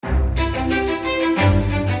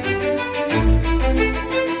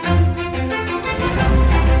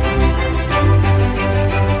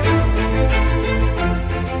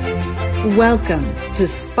Welcome to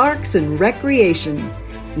Sparks and Recreation,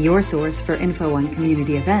 your source for info on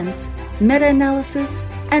community events, meta-analysis,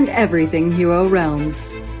 and everything Hero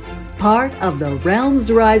Realms. Part of the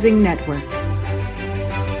Realms Rising Network.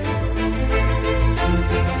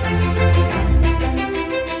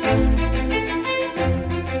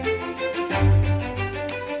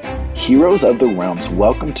 Heroes of the Realms,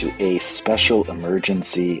 welcome to a special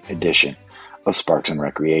emergency edition of Sparks and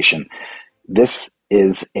Recreation. This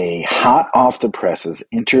is a hot off the presses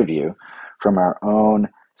interview from our own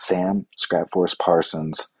Sam Scrapforce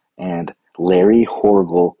Parsons and Larry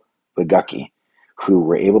Horgel Dougherty, who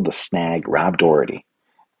were able to snag Rob Dougherty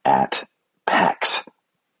at PAX.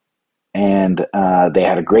 And they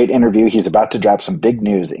had a great interview. He's about to drop some big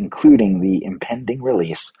news, including the impending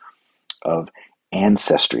release of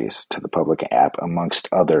Ancestries to the public app, amongst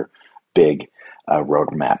other big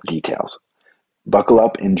roadmap details. Buckle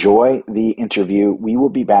up, enjoy the interview. We will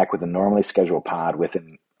be back with a normally scheduled pod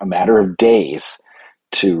within a matter of days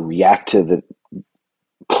to react to the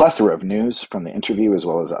plethora of news from the interview as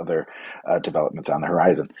well as other developments on the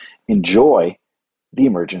horizon. Enjoy the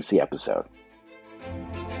emergency episode.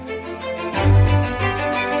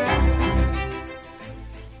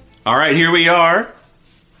 All right, here we are.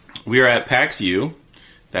 We are at PAX U.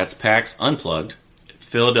 That's PAX Unplugged,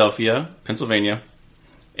 Philadelphia, Pennsylvania.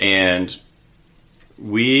 And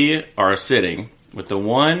we are sitting with the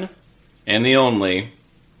one and the only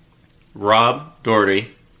Rob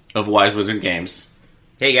Dougherty of Wise Wizard Games.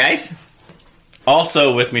 Hey, guys.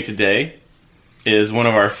 Also with me today is one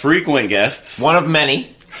of our frequent guests. One of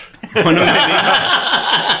many. The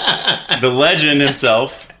legend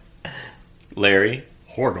himself, Larry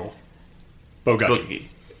Horgel Dougherty.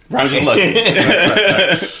 Rhymes with lucky.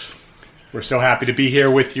 Right. We're so happy to be here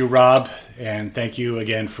with you, Rob, and thank you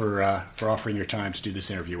again for offering your time to do this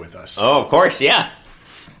interview with us. Oh, of course, yeah.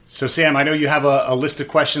 So, Sam, I know you have a list of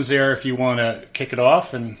questions there if you want to kick it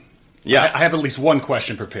off. And yeah. I have at least one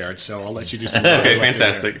question prepared, so I'll let you do some. Okay,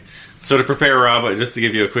 fantastic. So to prepare, Rob, just to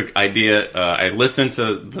give you a quick idea, I listened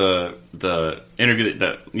to the interview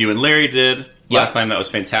that you and Larry did last time. That was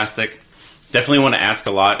fantastic. Definitely want to ask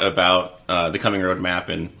a lot about the coming roadmap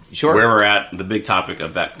and where we're at. The big topic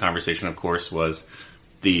of that conversation, of course, was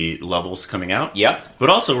the levels coming out. Yep. But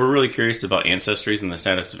also, we're really curious about Ancestries and the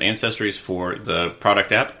status of Ancestries for the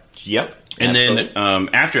product app. Yep. And absolutely. then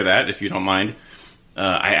after that, if you don't mind,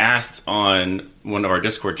 I asked on one of our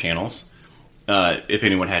Discord channels if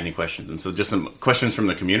anyone had any questions. And so just some questions from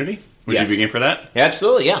the community. Would you begin for that?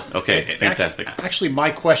 Absolutely, yeah. Okay, fantastic. Actually, my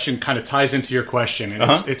question kind of ties into your question,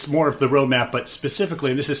 and it's more of the roadmap, but specifically,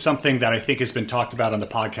 and this is something that I think has been talked about on the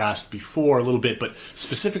podcast before a little bit, but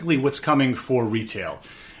specifically what's coming for retail.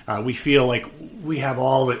 We feel like we have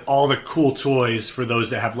all the cool toys for those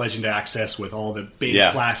that have Legend access with all the beta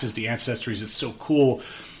classes, the Ancestries. It's so cool.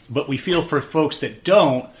 But we feel for folks that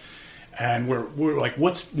don't, and we're like,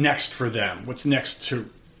 what's next for them? What's next to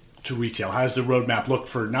retail? How does the roadmap look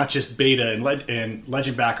for not just beta and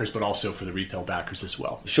Legend backers, but also for the retail backers as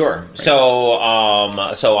well? Sure. Right. So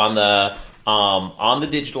on the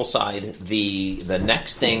digital side, the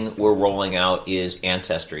next thing we're rolling out is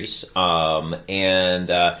Ancestries,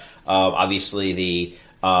 and obviously the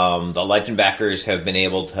Legend backers have been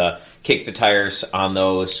able to kick the tires on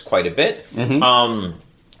those quite a bit. Mm-hmm.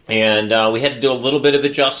 And we had to do a little bit of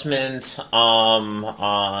adjustment on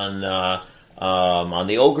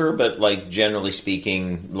the Ogre, but like generally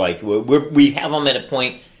speaking, like we have them at a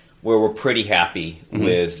point where we're pretty happy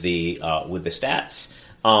with the stats,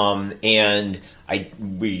 and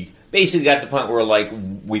we basically got to the point where like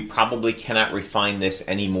we probably cannot refine this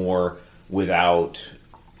anymore without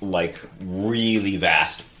like really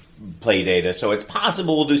vast play data. So it's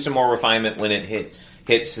possible we'll do some more refinement when it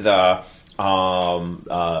hits the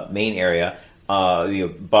main area.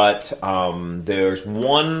 But there's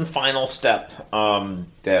one final step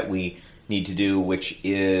that we need to do, which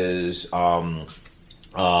is the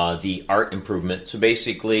art improvement. So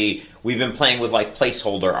basically, we've been playing with like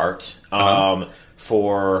placeholder art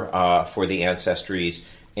for the Ancestries,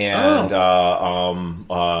 and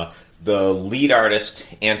the lead artist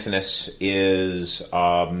Antonis is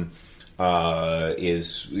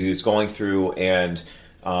going through and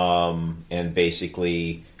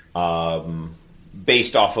basically.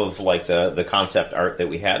 Based off of like the concept art that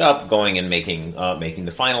we had up, going and making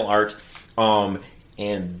the final art,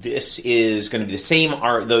 and this is going to be the same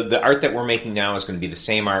art. The art that we're making now is going to be the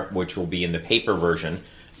same art which will be in the paper version.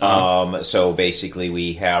 So basically,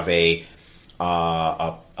 we have a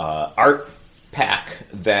art pack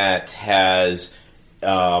that has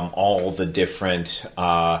all the different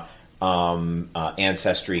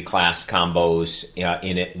Ancestry class combos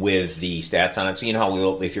in it with the stats on it. So you know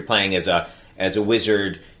how if you're playing as a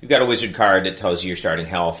wizard, you've got a wizard card that tells you your starting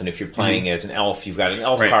health, and if you're playing as an elf, you've got an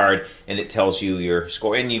elf card, and it tells you your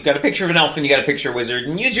score. And you've got a picture of an elf, and you got a picture of a wizard,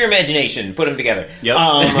 and use your imagination, put them together.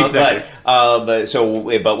 Yep, exactly.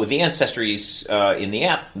 But with the Ancestries in the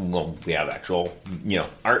app, well, we have actual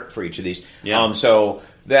art for each of these. Yeah. So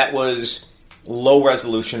that was low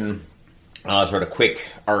resolution. Sort of quick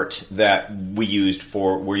art that we're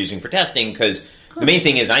using for testing, because the main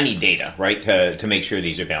thing is I need data, right, to make sure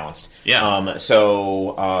these are balanced. Yeah.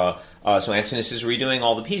 So Antonis is redoing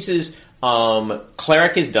all the pieces.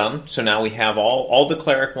 Cleric is done, so now we have all the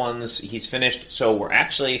cleric ones. He's finished. So we're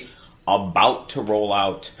actually about to roll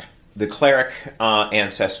out the cleric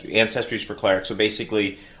ancestries for cleric. So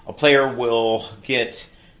basically, a player will get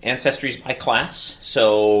ancestries by class.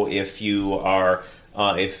 So if you are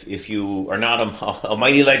if you are not a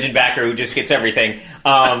mighty legend backer who just gets everything,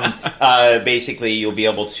 basically you'll be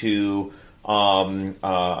able to.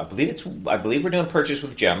 I believe we're doing purchase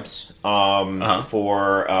with gems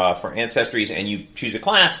for ancestries, and you choose a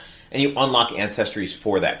class and you unlock ancestries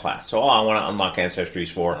for that class. So I want to unlock ancestries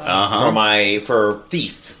for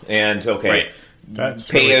thief, and That's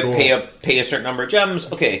pay really cool. pay a certain number of gems.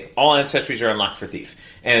 Okay, all ancestries are unlocked for thief,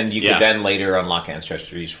 and you could then later unlock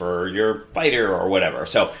ancestries for your fighter or whatever.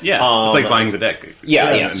 So it's like buying the deck.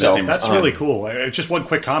 So That's really cool. Just one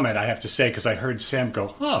quick comment I have to say, because I heard Sam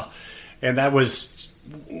go, and that was,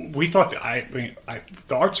 we thought the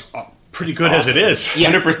art's pretty good awesome. As it is.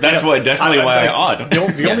 100%. That's definitely why I odd.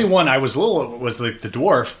 The only one I was was the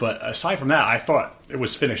dwarf, but aside from that, I thought it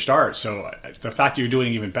was finished art. So the fact that you're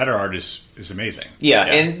doing even better art is amazing.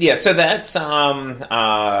 So that's and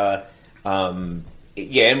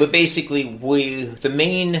with basically the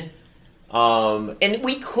main. And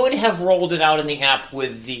we could have rolled it out in the app for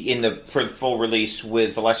the full release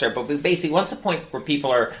with the lesser, but basically once the point where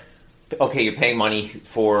people are you're paying money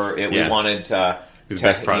for it, we wanted the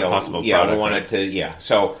best possible product. We wanted to,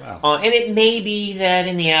 So, and it may be that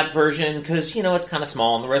in the app version, because it's kind of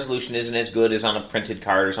small and the resolution isn't as good as on a printed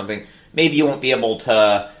card or something. Maybe you won't be able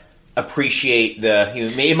to appreciate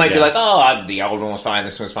it might be like, the old one was fine,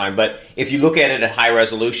 this one's fine. But if you look at it at high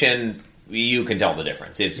resolution, you can tell the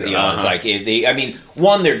difference. It's it's like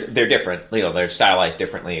they're different. They're stylized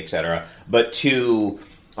differently, etc. But two.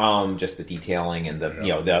 Just the detailing and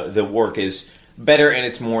the work is better, and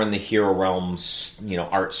it's more in the Hero Realms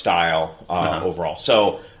art style overall.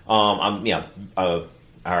 So our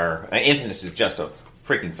Antonis is just a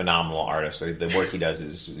freaking phenomenal artist. The work he does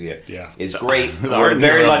is great. We're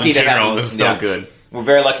very lucky to have him. Is so good. We're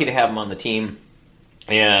very lucky to have him on the team,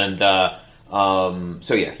 and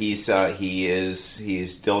he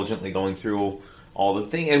is diligently going through all the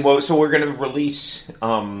thing. And so we're going to release.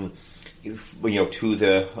 To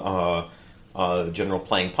the general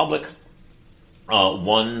playing public,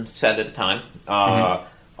 one set at a time of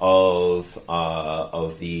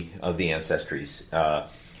the Ancestries,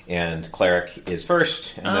 and cleric is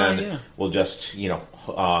first, and then we'll just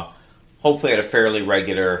hopefully at a fairly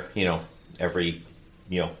regular every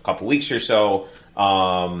couple weeks or so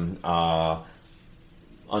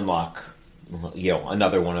unlock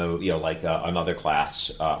another one of another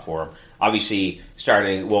class for them. Obviously,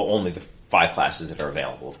 starting only the 5 classes that are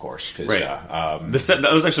available, of course. Cause,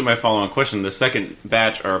 that was actually my follow-on question. The second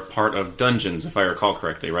batch are part of dungeons, if I recall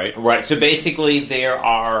correctly, right? Right. So basically, there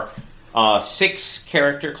are 6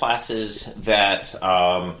 character classes that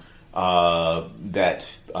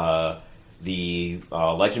the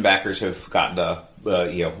legend backers have gotten to.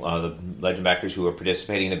 The legend backers who are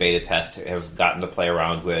participating in the beta test have gotten to play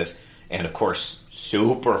around with, and of course,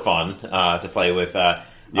 super fun to play with. The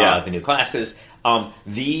new classes.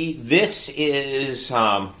 This is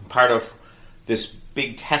part of this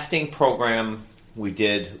big testing program we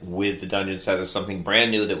did with the dungeon set. It's something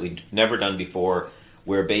brand new that we'd never done before,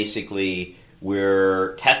 where basically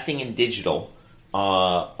we're testing in digital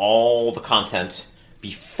all the content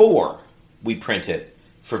before we print it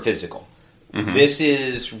for physical. Mm-hmm. This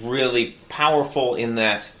is really powerful in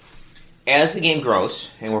that as the game grows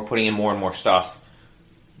and we're putting in more and more stuff,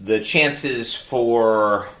 the chances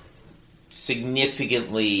for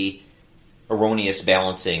significantly erroneous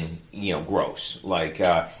balancing, grows.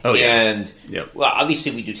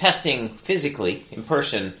 Obviously we do testing physically in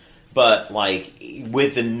person, but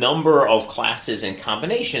with the number of classes and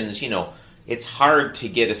combinations, it's hard to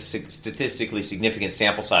get a statistically significant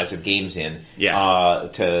sample size of games in to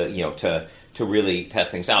to really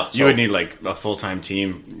test things out. So, you would need like a full-time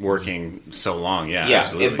team working so long. Yeah, yeah.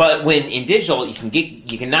 absolutely. But when in digital,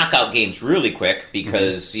 you can knock out games really quick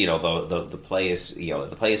because the play is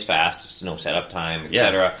fast. There's no setup time,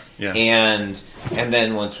 etc. Yeah. And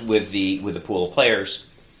then once with the pool of players,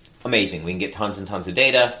 amazing. We can get tons and tons of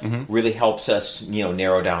data. Really helps us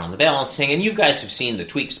narrow down on the balancing. And you guys have seen the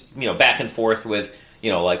tweaks back and forth with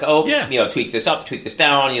tweak this up, tweak this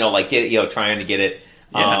down. Trying to get it.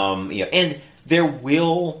 Yeah. And there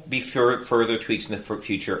will be further tweaks in the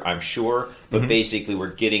future, I'm sure. But basically,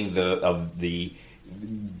 we're getting the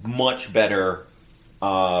much better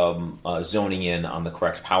zoning in on the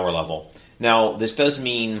correct power level. Now, this does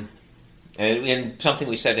mean, and something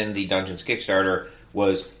we said in the Dungeons Kickstarter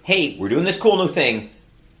was, "Hey, we're doing this cool new thing.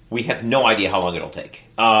 We have no idea how long it'll take.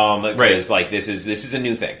 Because this is a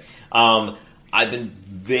new thing. I've been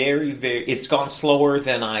very, very. It's gone slower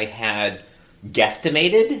than I had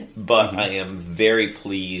guesstimated, but I am very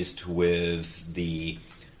pleased with the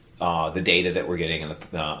data that we're getting and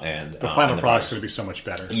the final product's going to be so much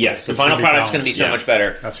better. Yes, the final product's going to be so much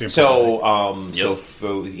better. That's the important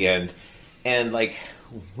thing. And like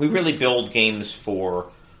we really build games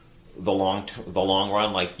for the long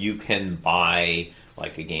run. Like you can buy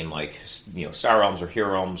like a game like Star Realms or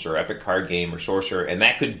Hero Realms or Epic Card Game or Sorcerer, and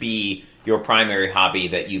that could be your primary hobby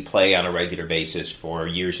that you play on a regular basis for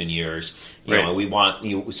years and years. We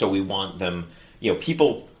want them.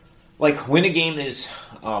 People like when a game is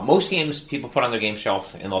most games people put on their game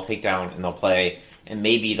shelf and they'll take down and they'll play, and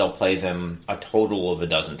maybe they'll play them a total of a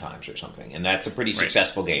dozen times or something, and that's a pretty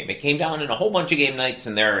successful game. It came down in a whole bunch of game nights,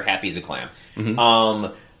 and they're happy as a clam.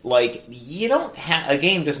 Like, you don't a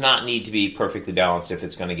game does not need to be perfectly balanced if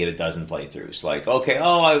it's going to get a dozen playthroughs. Like, okay,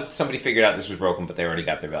 somebody figured out this was broken, but they already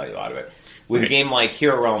got their value out of it. With a game like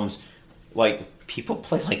Hero Realms, like, people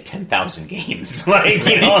play like 10,000 games. The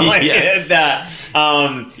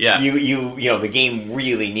game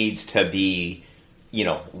really needs to be,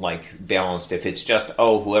 balanced. If it's just,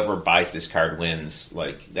 whoever buys this card wins,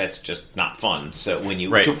 like, that's just not fun. So when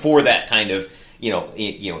for that kind of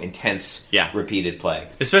intense, repeated play,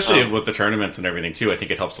 especially with the tournaments and everything too. I think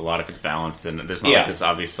it helps a lot if it's balanced and there's not like this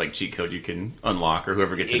obvious like cheat code you can unlock, or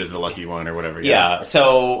whoever gets it is the lucky one or whatever.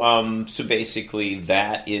 So basically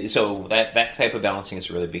that type of balancing is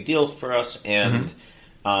a really big deal for us, and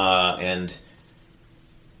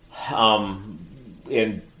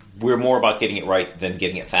we're more about getting it right than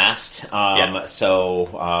getting it fast.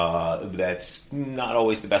 So that's not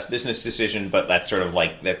always the best business decision, but that's sort of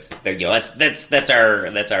like that's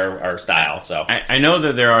our style. So I know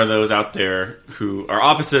that there are those out there who are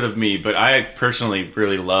opposite of me, but I personally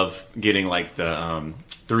really love getting like the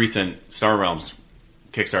recent Star Realms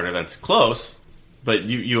Kickstarter that's close. But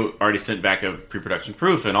you already sent back a pre-production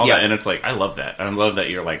proof and all that, and it's like I love that. I love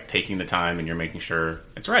that you're like taking the time and you're making sure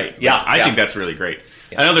it's right. I think that's really great.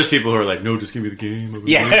 I know there's people who are like, no, just give me the game.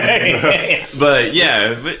 But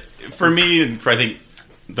for me and for I think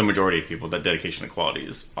the majority of people, that dedication to quality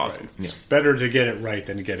is awesome. Right. It's better to get it right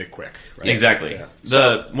than to get it quick. Right? Exactly.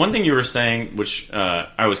 Yeah. One thing you were saying, which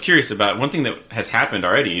I was curious about, one thing that has happened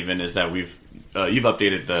already even is that you've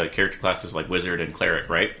updated the character classes like Wizard and Cleric,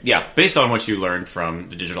 right? Yeah. Based on what you learned from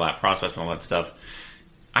the digital app process and all that stuff.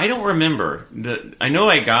 I don't remember. I know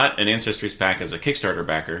I got an Ancestries pack as a Kickstarter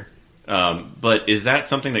backer. But is that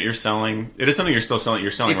something that you're selling? It is something you're still selling.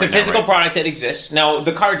 You're selling. It's a physical product that exists. Now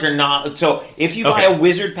the cards are not. So if you buy a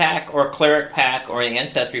Wizard pack or a Cleric pack or an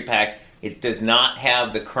Ancestry pack, it does not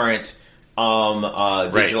have the current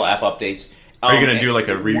digital app updates. Are you going to do like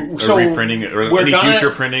a reprinting or any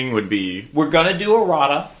future printing would be? We're going to do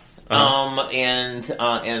errata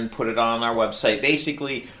and put it on our website.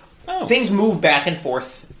 Basically, things move back and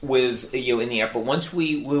forth with in the app, but once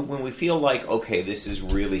when we feel like this is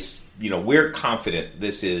really we're confident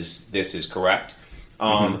this is correct,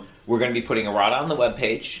 we're going to be putting errata on the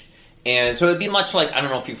webpage, and so it'd be much like, I don't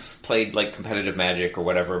know if you've played like competitive Magic or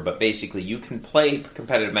whatever, but basically you can play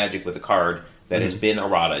competitive Magic with a card that has been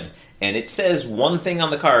errated, and it says one thing on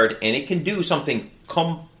the card, and it can do something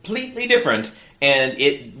completely different.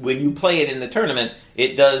 And when you play it in the tournament,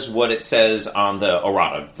 it does what it says on the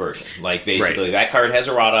errata version. Like basically, that card has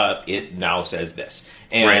errata. It now says this,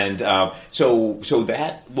 and so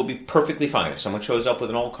that will be perfectly fine if someone shows up with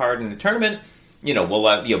an old card in the tournament. We'll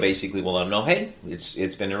let we'll let them know, hey,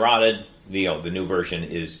 it's been errated. The new version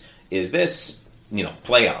is this.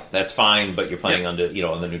 Play out. That's fine, but you're playing on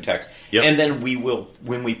the new text. Yep. And then we will,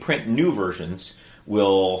 when we print new versions,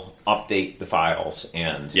 we'll update the files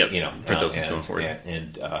and print those going forward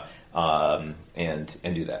and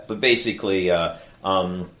do that. But basically,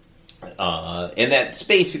 and that's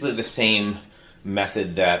basically the same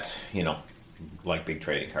method that like big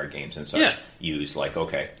trading card games and such use like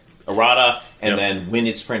errata, and then when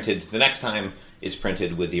it's printed the next time, it's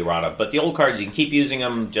printed with the errata. But the old cards, you can keep using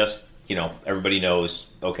them. Just everybody knows.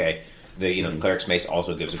 Okay, the Cleric's Mace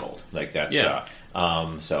also gives a gold. Like that's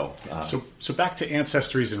So back to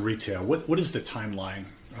Ancestries and retail. What is the timeline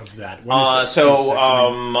of that?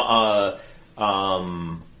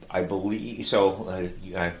 I believe so.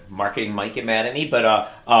 Marketing might get mad at me,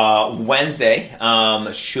 but Wednesday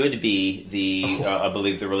should be I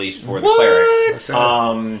believe the release for the Cleric.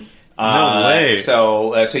 No way.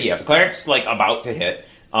 So the Cleric's like about to hit.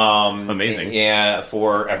 Amazing. Yeah,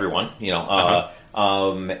 for everyone.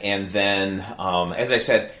 And then as I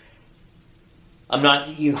said, I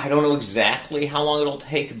don't know exactly how long it'll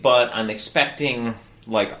take, but I'm expecting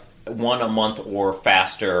like one a month or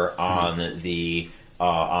faster on the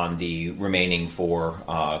remaining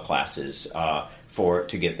 4 classes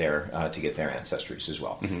to get their ancestries as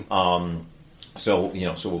well. So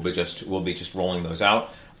we'll be just rolling those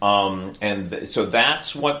out, so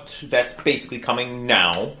that's basically coming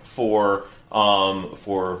now for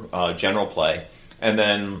general play, and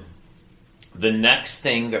then the next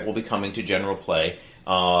thing that will be coming to general play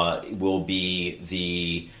will be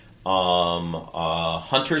the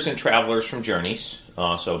Hunters and Travelers from Journeys.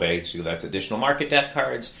 So basically, that's additional market deck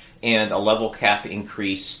cards and a level cap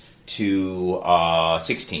increase to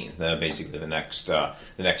 16. Basically, the next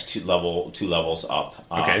two levels up.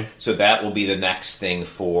 Okay. So that will be the next thing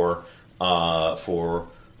for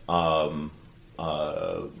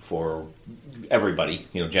everybody.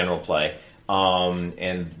 General play.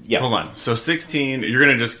 Hold on. So 16, you're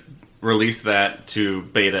going to just release that to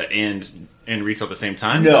beta and retail at the same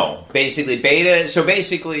time? No, basically beta. So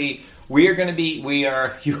basically, there's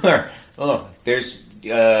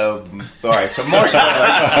all right. So more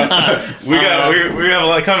spoilers. we have a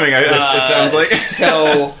lot coming. It sounds like.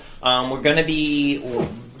 So we're going to be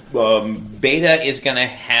beta is going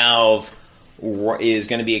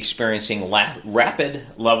to be experiencing rapid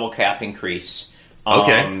level cap increase.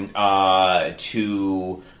 To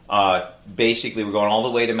basically, we're going all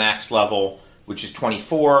the way to max level, which is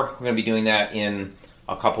 24. We're going to be doing that in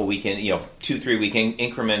a couple weekend, 2-3 week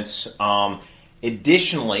increments.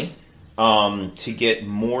 Additionally, to get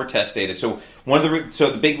more test data. So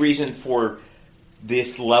the big reason for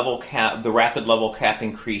this level cap, the rapid level cap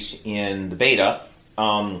increase in the beta,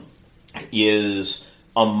 is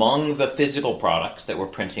among the physical products that we're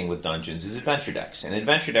printing with Dungeons is adventure decks, and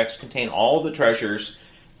adventure decks contain all the treasures,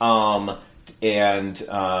 and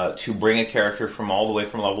to bring a character from all the way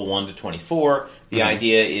from level 1 to 24. The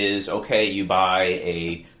idea is you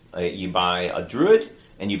buy a druid,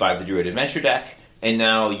 and you buy the druid adventure deck, and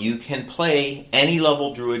now you can play any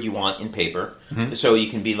level druid you want in paper. So you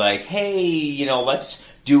can be like, hey, let's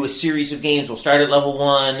do a series of games. We'll start at level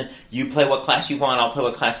 1. You play what class you want. I'll play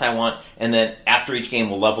what class I want. And then after each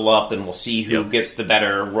game, we'll level up and we'll see who gets the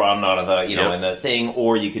better run out of the in the thing.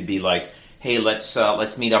 Or you could be like, hey, let's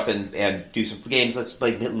meet up and do some games. Let's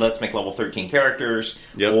make level 13 characters.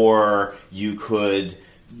 Or you could.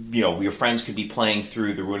 Your friends could be playing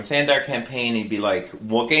through the Ruin of Thandar campaign, and you'd be like,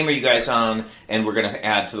 what game are you guys on? And we're going to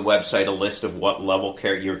add to the website a list of what level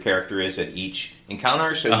your character is at each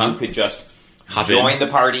encounter, so you could just join the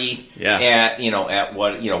party at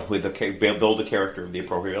what, build a character of the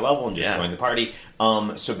appropriate level and just join the party.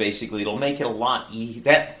 So basically, it'll make it a lot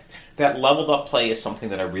easier. That leveled up play is something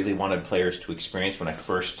that I really wanted players to experience when I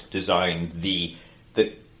first designed the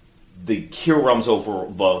Hero Realms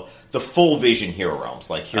over the full vision Hero Realms,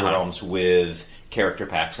 like Hero Realms with character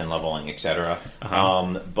packs and leveling, etc.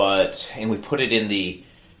 And we put it in the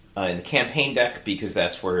campaign deck because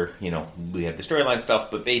that's where we have the storyline stuff.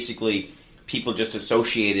 But basically, people just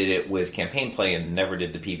associated it with campaign play and never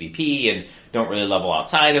did the PvP and don't really level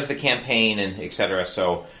outside of the campaign and etc.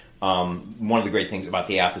 So one of the great things about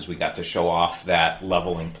the app is we got to show off that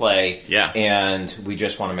leveling play. And we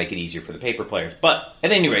just want to make it easier for the paper players. But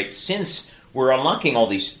at any rate, since we're unlocking all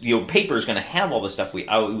these, paper is going to have all this stuff. We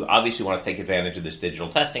obviously want to take advantage of this digital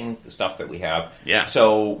testing stuff that we have.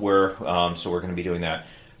 So we're going to be doing that.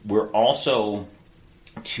 We're also,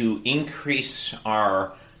 to increase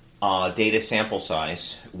our data sample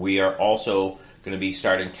size, we are also going to be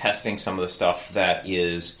starting testing some of the stuff that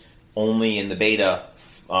is only in the beta,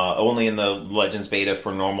 only in the Legends beta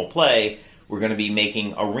for normal play. We're going to be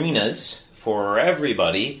making arenas for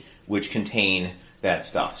everybody, which contain that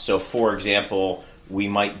stuff. So, for example, we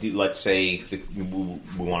might do, let's say, we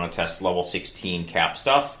want to test level 16 cap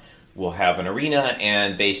stuff. We'll have an arena,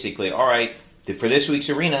 and basically, all right, for this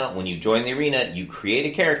week's arena, when you join the arena, you create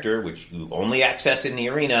a character, which you only access in the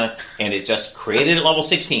arena, and it just created at level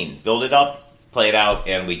 16. Build it up, play it out,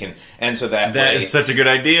 and we can. And so that is such a good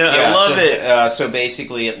idea. I love it. So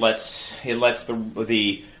basically, it lets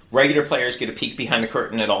the regular players get a peek behind the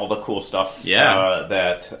curtain at all the cool stuff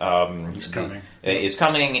that is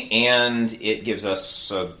coming, and it gives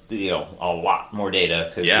us a lot more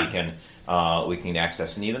data because we can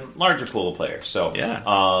access an even larger pool of players. So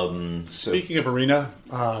speaking of Arena,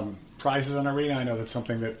 prizes on Arena, I know that's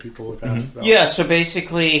something that people have asked about. Yeah, so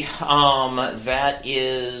basically that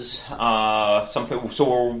is something. So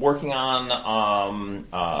we're working on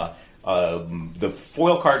the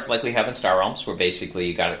foil cards like we have in Star Realms, where basically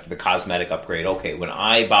you got the cosmetic upgrade. Okay, when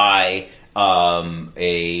I buy an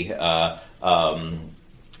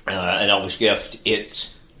Elvish gift,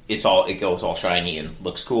 it goes all shiny and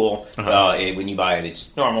looks cool. When you buy it, it's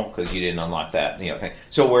normal because you didn't unlock that thing.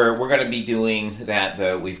 So we're going to be doing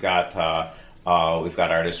that. We've got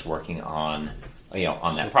artists working on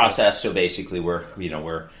that process. So basically,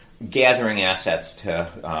 we're gathering assets to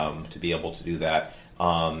be able to do that.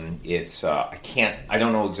 I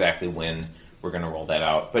don't know exactly when we're going to roll that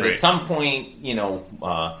out, but at some point, we're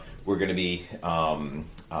going to be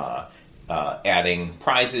adding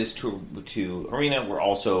prizes to Arena. We're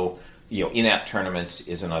also, in-app tournaments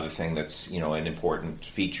is another thing that's an important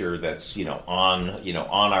feature that's on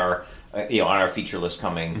our feature list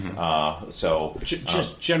coming. So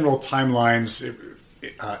just general timelines.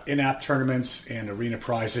 In-app tournaments and Arena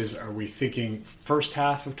prizes, are we thinking first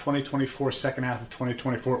half of 2024, second half of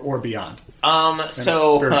 2024, or beyond?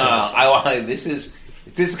 This is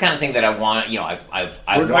the kind of thing that I want. We're not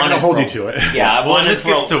going to hold you to it. Yeah, this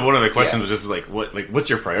gets to one of the questions, which is what's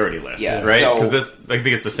your priority list? Yeah, right? Because I think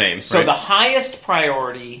it's the same. So the highest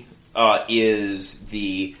priority is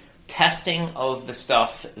the testing of the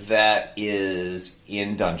stuff that is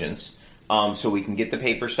in dungeons. So we can get the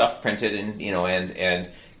paper stuff printed and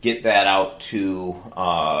get that out to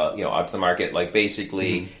out to the market. Like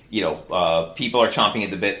basically, people are chomping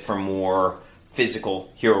at the bit for more physical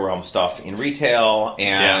Hero Realms stuff in retail,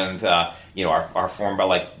 and our form, but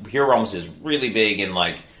like Hero Realms is really big in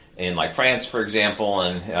France, for example,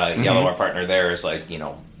 and Yellow, our partner there, is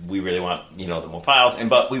we really want the more files,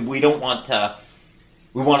 but we don't want to.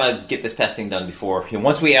 We want to get this testing done before.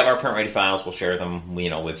 Once we have our print ready files, we'll share them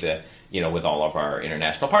with all of our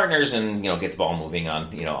international partners, and get the ball moving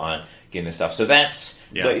on on getting this stuff. So that's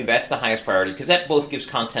the highest priority, because that both gives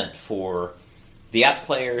content for the app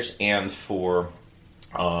players and for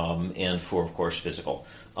of course physical.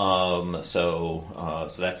 So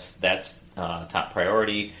that's top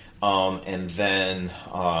priority, and then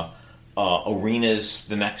Arena's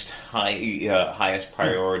the next highest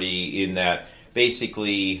priority, in that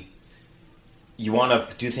basically you want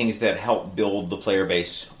to do things that help build the player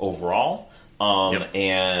base overall.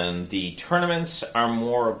 And the tournaments are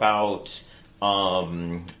more about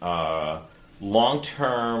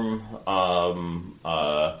long-term.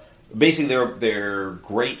 Basically, they're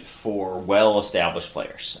great for well-established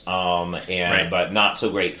players, but not so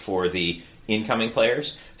great for the incoming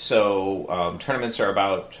players. So tournaments are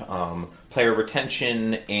about player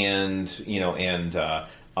retention and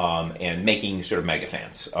making sort of mega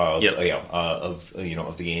fans of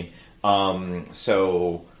the game.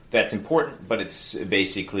 So that's important, but it's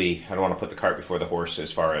basically, I don't want to put the cart before the horse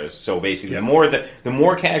as far as, so basically the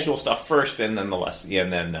more casual stuff first, and then the less,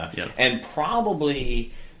 and then and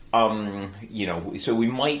probably so we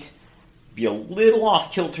might be a little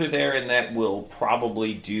off kilter there, in that we'll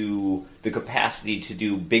probably do the capacity to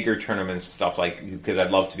do bigger tournaments and stuff, because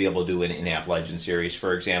I'd love to be able to do an in-app Legend series,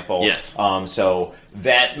 for example. Yes. So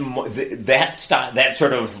that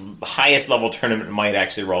sort of highest level tournament might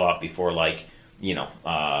actually roll out before the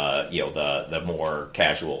more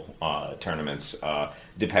casual tournaments,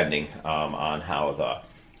 depending on how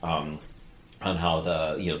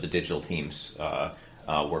the digital teams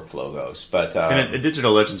workflow goes. But and a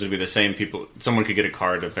digital Legends would be the same. Someone could get a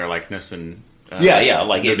card of their likeness and.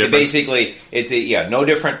 Basically, it's no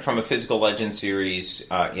different from a physical Legend series,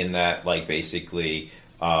 in that basically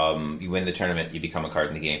you win the tournament, you become a card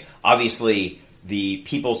in the game. Obviously, the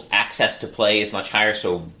people's access to play is much higher,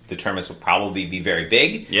 so the tournaments will probably be very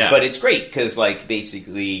big. Yeah. But it's great because,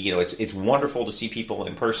 basically, it's wonderful to see people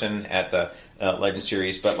in person at the Legend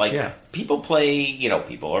series. But people play,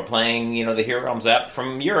 people are playing, the Hero Realms app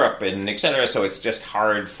from Europe and etc. So it's just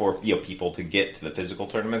hard for people to get to the physical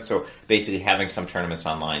tournament. So basically, having some tournaments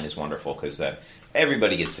online is wonderful, because that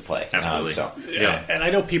everybody gets to play. Absolutely. And I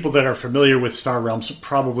know people that are familiar with Star Realms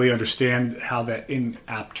probably understand how that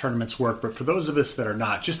in-app tournaments work, but for those of us that are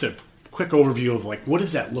not, just a quick overview of what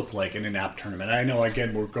does that look like in an in-app tournament? I know,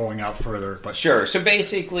 again, we're going out further, but sure. So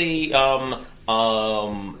basically,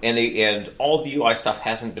 and all the UI stuff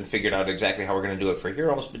hasn't been figured out exactly how we're going to do it for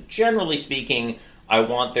Heroes, but generally speaking, I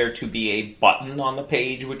want there to be a button on the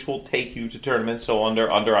page which will take you to tournaments, so under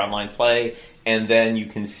online play, and then you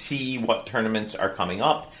can see what tournaments are coming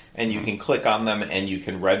up, and you can click on them, and you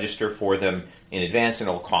can register for them in advance, and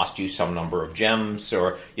it'll cost you some number of gems,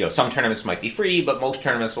 or some tournaments might be free, but most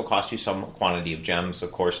tournaments will cost you some quantity of gems.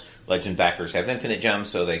 Of course, Legend backers have infinite gems,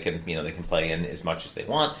 so they can play in as much as they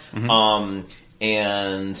want. Mm-hmm.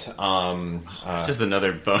 It's just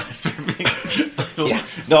another bonus for me. Yeah,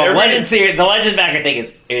 the Legend backer thing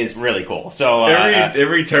is really cool. So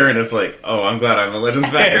every turn, it's like, oh, I'm glad I'm a Legends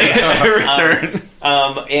backer. Every turn.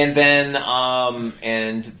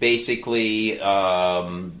 And basically,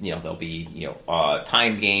 there'll be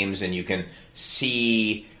time games, and you can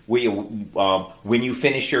see when you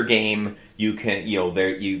finish your game. You can,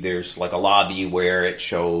 there's like a lobby where it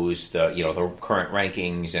shows the current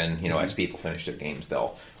rankings, and as people finish their games,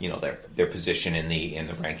 they'll, their position in the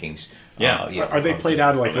rankings. Yeah. Are they played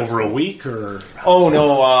out like over a week or? Oh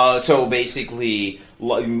no. So basically,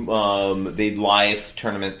 the live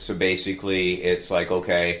tournament. So basically, it's like,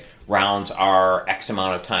 okay, rounds are X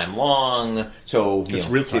amount of time long. So it's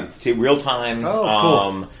real time. Real time. Oh,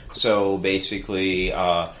 cool. So basically,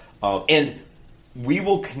 and we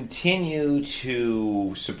will continue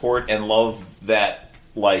to support and love that,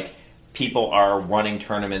 like, people are running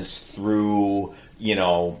tournaments through,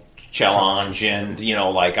 Challenge and,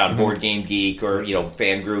 like on Board Game Geek or,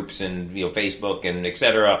 fan groups and, Facebook and et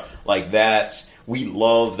cetera. Like, we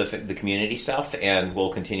love the community stuff, and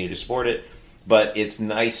we'll continue to support it. But it's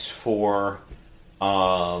nice for,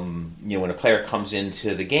 when a player comes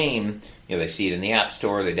into the game, they see it in the App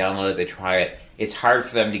Store, they download it, they try it. It's hard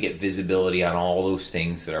for them to get visibility on all those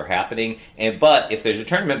things that are happening. But if there's a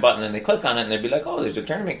tournament button and they click on it, and they'll be like, "Oh, there's a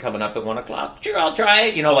tournament coming up at 1:00. Sure, I'll try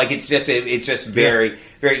it." It's just very,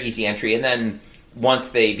 very easy entry. And then once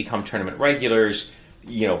they become tournament regulars,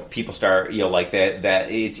 people start like that.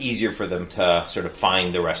 It's easier for them to sort of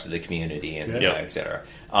find the rest of the community and et cetera.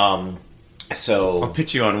 So I'll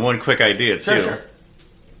pitch you on one quick idea too. Sure.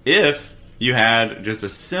 If you had just a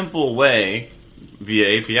simple way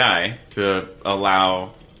via API to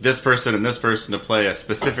allow this person and this person to play a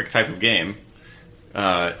specific type of game,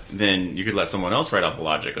 then you could let someone else write out the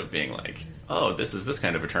logic of being like, oh, this is this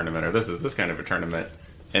kind of a tournament, or this is this kind of a tournament,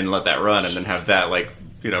 and let that run, and then have that, like,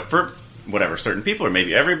 for whatever, certain people, or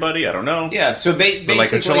maybe everybody, I don't know. Yeah, so basically... But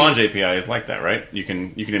like the Challenge API is like that, right? You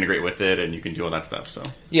can integrate with it, and you can do all that stuff, so...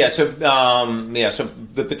 Yeah, so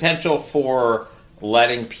the potential for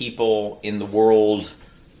letting people in the world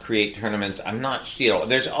create tournaments, I'm not,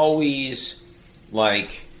 there's always,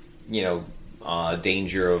 like,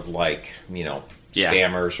 danger of, like,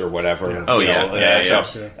 spammers or whatever. Yeah. Oh,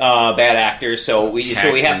 yeah. Bad actors. So we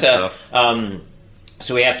have to stuff.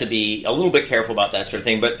 So we have to be a little bit careful about that sort of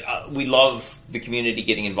thing. But we love the community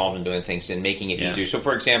getting involved in doing things and making it easier. So,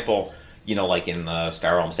 for example, like in the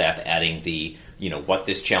Star Realms app, adding the what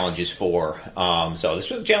this challenge is for. So this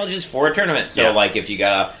challenge is for a tournament. So like if you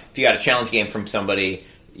got a challenge game from somebody,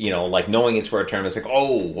 like knowing it's for a tournament, it's like,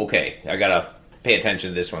 oh, okay, I gotta pay attention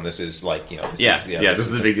to this one. This is like, this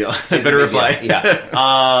is a big deal. Better reply.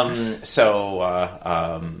 Awesome.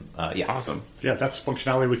 Yeah, that's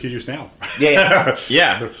functionality we could use now.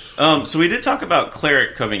 So we did talk about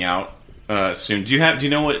Cleric coming out soon. Do you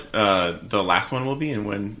know what the last one will be, and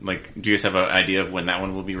when? Like, do you guys have an idea of when that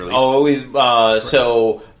one will be released?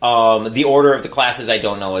 The order of the classes, I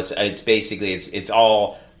don't know. It's basically it's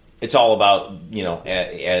all about,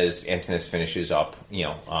 as Antinous finishes up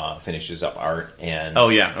art and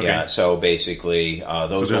so basically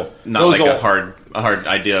those will not like a hard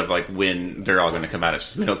idea of like when they're all going to come out. It's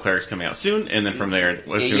just we know Cleric's coming out soon, and then from there,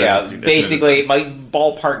 basically my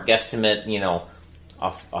ballpark guesstimate,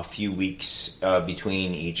 a few weeks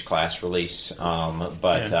between each class release, again,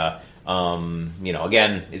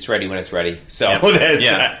 it's ready when it's ready. So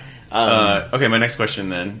okay, my next question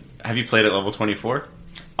then: have you played at level 24?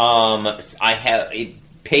 I have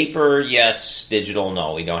paper, yes. Digital,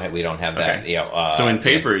 no. We don't have that. Okay. So in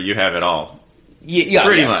paper, you have it all.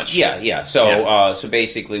 Pretty much. Yeah. So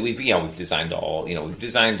basically, we've designed all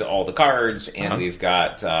the cards, and we've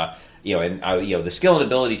got the skill and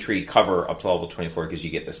ability tree cover up to level 24 because you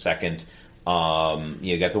get the second.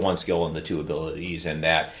 You got the one skill and the two abilities, and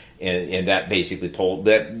that basically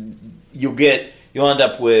you'll end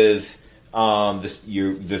up with.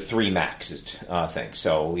 The three maxed things.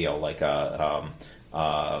 So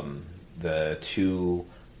the two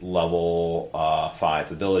level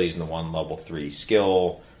 5 abilities and the one level 3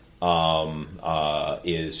 skill.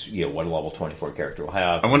 is what a level 24 character will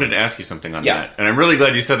have. I wanted to ask you something on that, and I'm really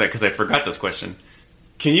glad you said that because I forgot this question.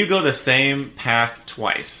 Can you go the same path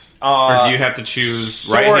twice, or do you have to choose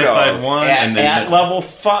right-hand side one and then at level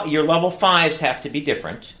 5? Your level 5s have to be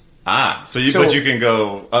different. But you can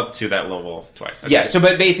go up to that level twice. Yeah. So,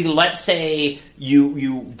 but basically, let's say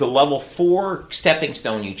the level 4 stepping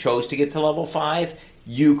stone you chose to get to level 5.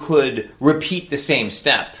 You could repeat the same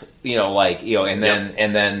step, and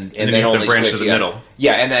then only branch switch to the middle.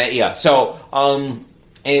 Yeah, and then So,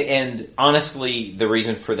 and honestly, the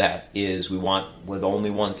reason for that is we want, with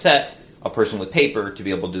only one set, a person with paper to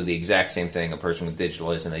be able to do the exact same thing a person with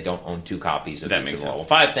digital is, and they don't own 2 copies of the level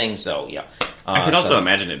 5 thing. So, yeah. I could also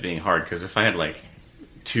imagine it being hard because if I had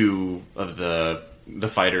 2 of the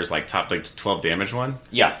fighters top 12 damage one,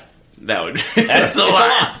 that would that's a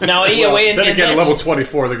lot. Now, then again, level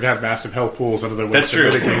 24, they're gonna have massive health pools under their ways to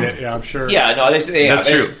mitigate it. Yeah, I'm sure. Yeah, no, that's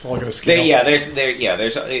true. It's all gonna scale. There's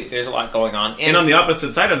a lot going on. And on the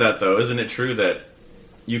opposite side of that, though, isn't it true that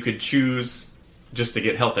you could choose just to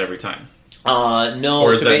get health every time?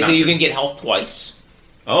 No. So basically, you can get health twice.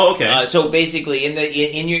 Oh, okay. So basically,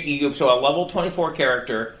 so a level 24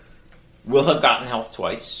 character will have gotten health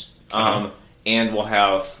twice, and will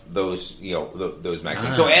have those those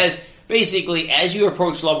maxing. So as you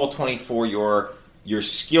approach level 24, your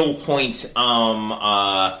skill point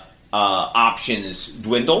options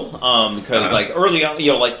dwindle because early on,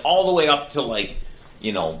 all the way up to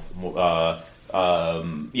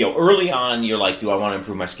early on, you're like, do I want to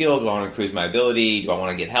improve my skill? Do I want to improve my ability? Do I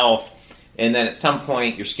want to get health? And then at some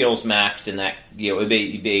point, your skill's maxed, and that you've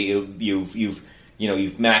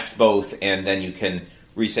maxed both, and then you can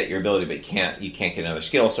reset your ability, but you can't get another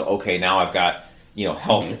skill. So now I've got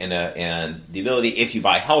health and the ability. If you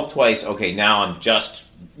buy health twice, now I'm just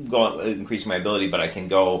increasing my ability, but I can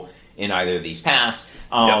go in either of these paths.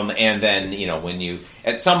 And then when you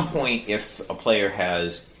at some point, if a player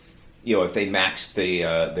has if they max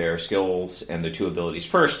their skills and their 2 abilities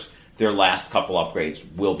first, their last couple upgrades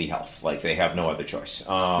will be health. They have no other choice.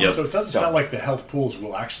 So it doesn't sound like the health pools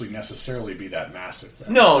will actually necessarily be that massive.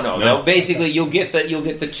 Then. No. Basically, you'll get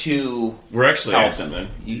the 2. We're actually health. at them then.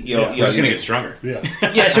 We're just going to get stronger. Yeah.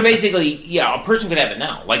 Yeah. So basically, a person could have it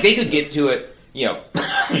now. They could get to it.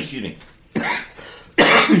 Excuse me.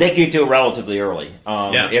 They could get to it relatively early.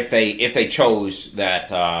 If they chose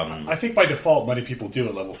that. I think by default, many people do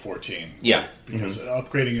at level 14. Yeah. Because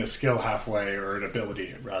upgrading a skill halfway, or an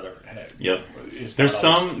ability rather. There's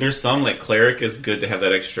some like cleric is good to have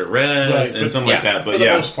that extra res and something like that. But for the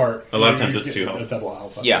most part, a lot of times it's 2 health. Double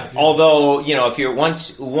health. Although if you're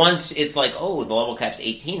once it's like, the level cap's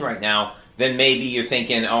 18 right now, then maybe you're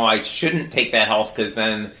thinking, I shouldn't take that health because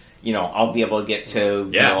then. I'll be able to get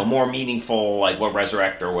to a more meaningful,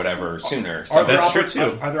 resurrect or whatever sooner. So that's true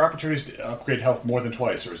too. Are there opportunities to upgrade health more than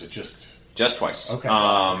twice, or is it just twice? Okay.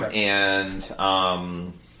 And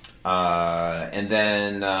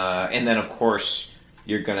then of course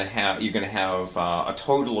you're gonna have a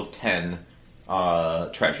total of 10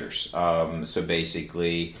 treasures. So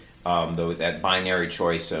basically, though that binary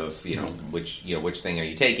choice of which thing are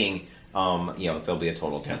you taking, there'll be a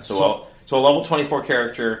total of 10. So a level 24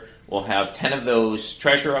 character will have 10 of those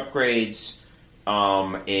treasure upgrades,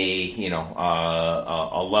 a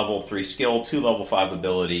level 3 skill, 2 level 5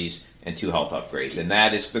 abilities, and 2 health upgrades, and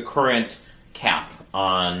that is the current cap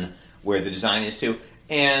on where the design is to.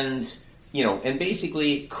 And and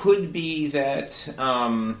basically it could be that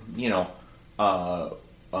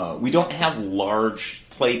we don't have large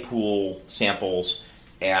play pool samples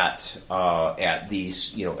at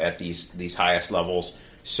these these highest levels.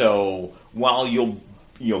 So while you'll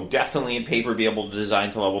definitely in paper be able to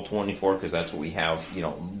design to level 24 because that's what we have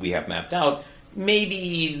mapped out,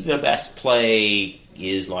 maybe the best play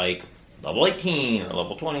is level 18 or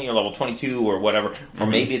level 20 or level 22 or whatever, or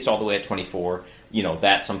maybe it's all the way at 24.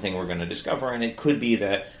 That's something we're going to discover, and it could be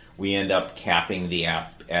that we end up capping the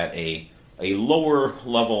app at a lower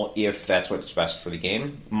level if that's what's best for the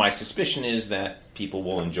game. My suspicion is that people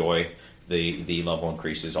will enjoy the level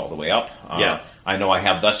increases all the way up. I know I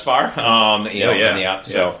have thus far in the app.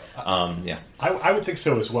 So, I would think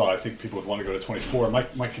so as well. I think people would want to go to 24.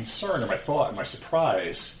 My concern or my thought and my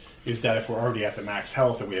surprise is that if we're already at the max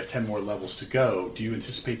health and we have 10 more levels to go, do you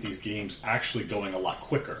anticipate these games actually going a lot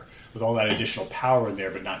quicker with all that additional power in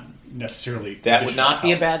there, but not necessarily... That would not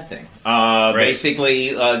be a bad thing. Right.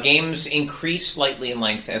 Basically, games increase slightly in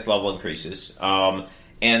length as level increases. And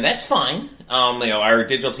that's fine. Our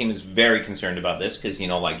digital team is very concerned about this because,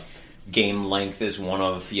 game length is one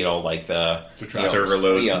of like the server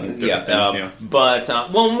loads and different things. But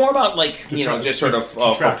more about just sort of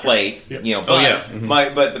for play. Yep.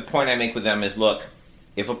 But the point I make with them is, look,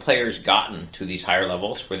 if a player's gotten to these higher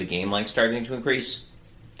levels where the game length's starting to increase,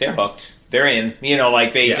 they're hooked. They're in.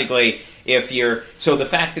 Basically, if you're so the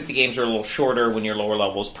fact that the games are a little shorter when you're lower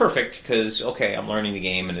level is perfect because I'm learning the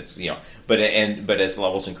game and it's but as the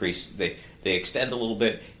levels increase they extend a little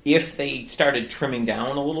bit. If they started trimming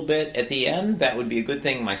down a little bit at the end, that would be a good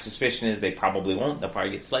thing. My suspicion is they probably won't. They'll probably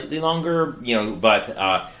get slightly longer, but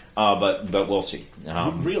we'll see.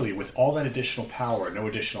 Really, with all that additional power, no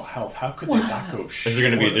additional health, how could they not go? Is there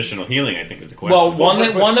going to be additional healing? I think is the question. Well, one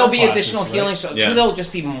there'll be additional healing. Right? So two, there'll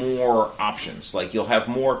just be more options. Like you'll have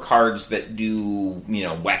more cards that do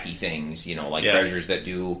wacky things. Treasures that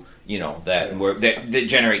do that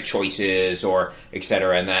generate choices or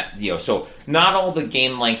etc. And that so not all the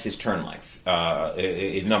game length is turn length.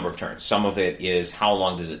 A number of turns. Some of it is how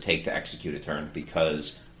long does it take to execute a turn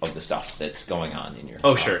because of the stuff that's going on in your.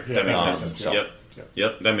 Oh, sure, that makes sense. So.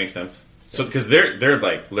 Yep, that makes sense. So because they're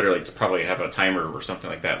like literally probably have a timer or something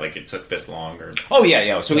like that. Like it took this long or. Oh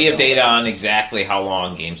yeah. So we have data on exactly how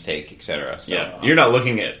long games take, etc. So, you're not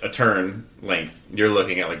looking at a turn length. You're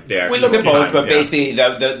looking at like the actual. We look at both, time, but basically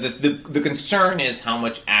the concern is how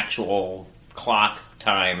much actual clock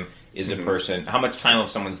time is a person. How much time of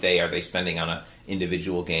someone's day are they spending on an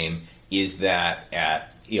individual game? Is that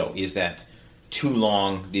is that too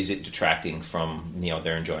long? Is it detracting from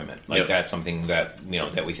their enjoyment? That's something that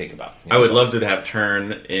that we think about. I would love to have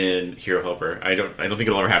turn in Hero Helper. I don't think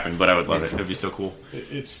it'll ever happen, but I would love it. It'd be so cool.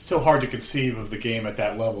 It's still hard to conceive of the game at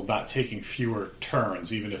that level not taking fewer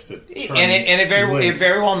turns, even if the turn it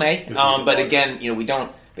very well may. But again, we don't.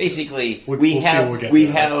 Basically, we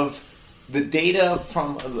have the data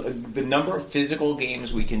from the number of physical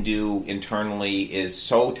games we can do internally is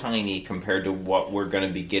so tiny compared to what we're going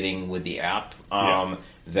to be getting with the app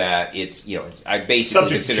that it's I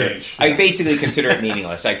basically consider it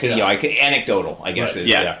meaningless. I could anecdotal, I guess. Right.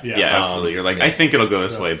 Is, absolutely. You're like I think it'll go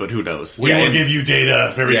this way, but who knows? We will give you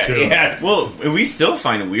data very soon. Yes. Well, we still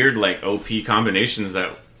find weird OP combinations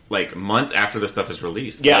that months after the stuff is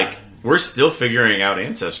released. Yeah. We're still figuring out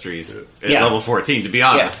Ancestries at level 14, to be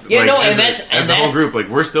honest. As a whole group,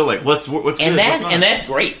 we're still what's good, and that's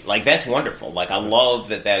great. That's wonderful. I love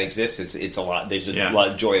that exists. It's a lot. There's a lot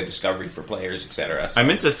of joy of discovery for players, etc. So. I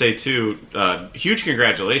meant to say too, huge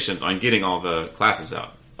congratulations on getting all the classes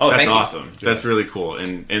out. Oh, that's thank awesome. You. That's really cool,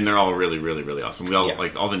 and they're all really, really, really awesome. We all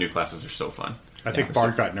all the new classes are so fun. I think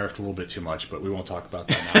Bard got nerfed a little bit too much, but we won't talk about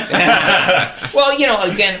that now. Well,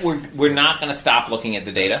 again, we're not going to stop looking at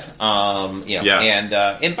the data.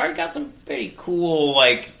 And Bard got some pretty cool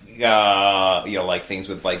things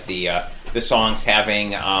with the songs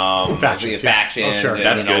having factions. Oh, sure.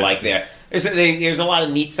 That's good. There's a lot of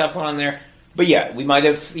neat stuff going on there. But we might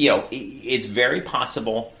have it's very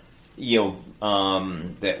possible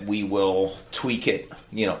that we will tweak it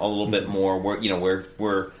a little bit more.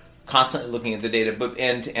 We're constantly looking at the data, but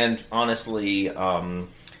and honestly, when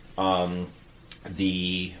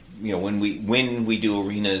we do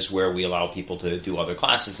arenas where we allow people to do other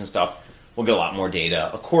classes and stuff, we'll get a lot more data.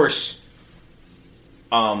 Of course,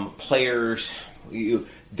 data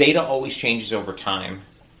always changes over time.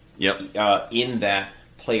 Yep. In that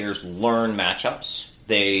players learn matchups,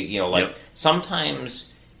 they sometimes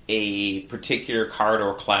a particular card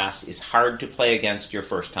or class is hard to play against your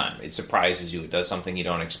first time. It surprises you. It does something you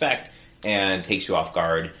don't expect and takes you off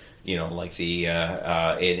guard. It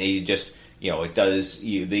does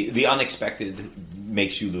the unexpected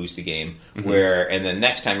makes you lose the game. Mm-hmm. And then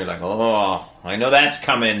next time you're like, oh, I know that's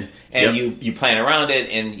coming, and you plan around it,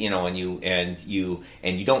 and you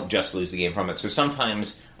don't just lose the game from it. So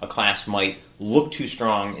sometimes a class might look too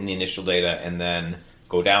strong in the initial data and then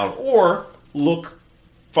go down, or look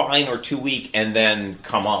fine or too weak and then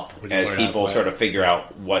come up as people sort of figure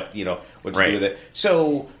out what to do with it.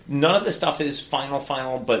 So none of the stuff is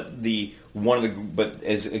final, but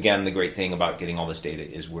as again, the great thing about getting all this data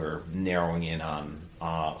is we're narrowing in on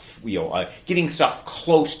getting stuff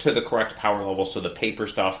close to the correct power level, so the paper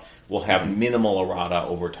stuff will have minimal errata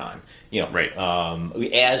over time.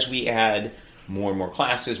 As we add more and more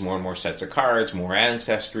classes, more and more sets of cards, more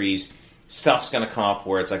ancestries, stuff's going to come up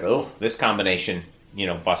where it's like, oh, this combination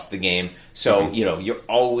bust the game. So, you're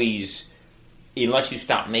always, unless you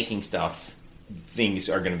stop making stuff, things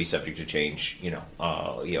are going to be subject to change,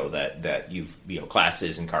 that you've,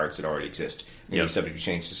 classes and cards that already exist are going to be subject to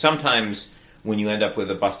change. So sometimes when you end up with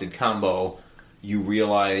a busted combo, you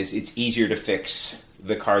realize it's easier to fix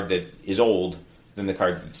the card that is old than the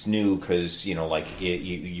card that's new because, it's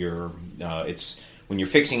when you're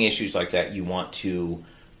fixing issues like that, you want to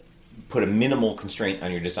put a minimal constraint on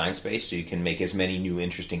your design space so you can make as many new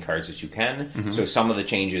interesting cards as you can. Mm-hmm. So some of the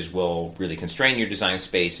changes will really constrain your design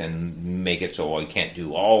space and make it so you can't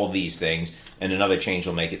do all of these things, and another change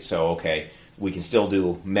will make it so, okay, we can still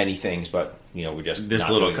do many things, but we're just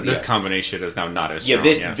this combination is now not as strong.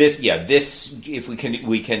 This if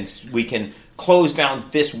we can close down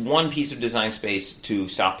this one piece of design space to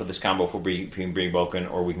stop this combo from being broken,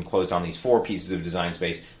 or we can close down these 4 pieces of design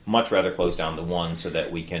space. Much rather close down the one so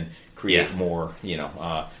that we can create more,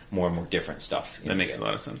 more and more different stuff. That makes a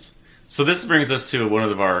lot of sense. So this brings us to one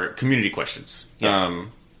of our community questions,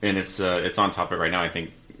 and it's on topic right now. I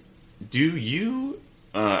think. Do you?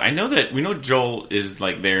 I know that we know Joel is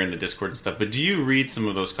like there in the Discord and stuff, but do you read some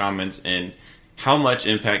of those comments, and how much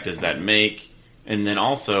impact does that make? And then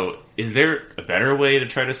also, is there a better way to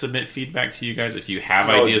try to submit feedback to you guys if you have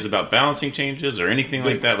ideas about balancing changes or anything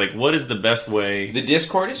like that? Like, what is the best way? The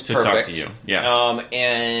Discord is to perfect. Talk to you. Yeah,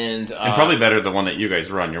 and probably better the one that you guys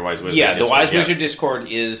run, your Wise Wizard. Yeah, Discord. The Wise Wizard Discord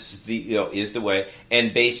is the way.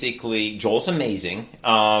 And basically, Joel's amazing,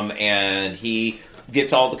 and he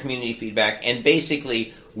gets all the community feedback. And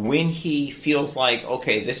basically, when he feels like,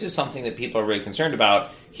 okay, this is something that people are really concerned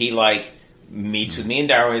about, he meets with me and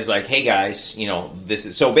Darwin. Is like, hey guys, this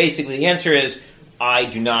is so. Basically, the answer is I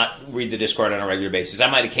do not read the Discord on a regular basis. I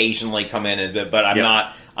might occasionally come in, but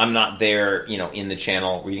I'm not there, in the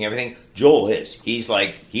channel reading everything. Joel is. He's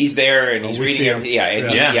there and he's reading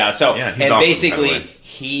everything. So he's and awesome, basically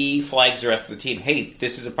he flags the rest of the team. Hey,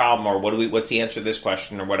 this is a problem, or what's the answer to this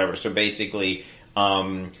question, or whatever. So basically,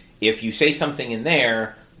 if you say something in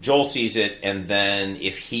there, Joel sees it, and then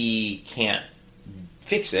if he can't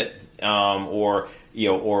fix it. Or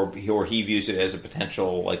he views it as a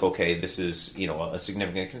potential, okay, this is a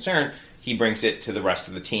significant concern. He brings it to the rest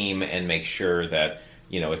of the team and makes sure that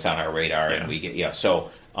it's on our radar, and we get So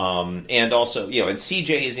and also and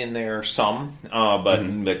CJ is in there some,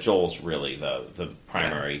 but Joel's really the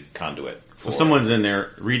primary conduit. So someone's in there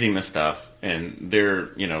reading the stuff, and they're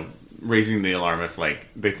raising the alarm if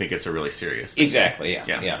they think it's a really serious thing. Exactly.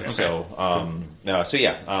 Yeah. Okay.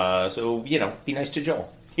 So be nice to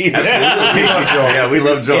Joel. Absolutely. We love Joel. Yeah, we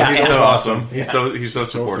love Joel. He's so awesome. He's so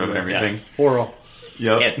supportive of everything. Oral.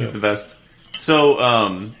 Yep, he's the best.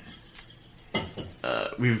 So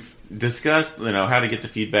we've discussed how to get the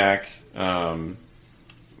feedback. I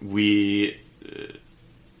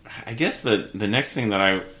guess the next thing that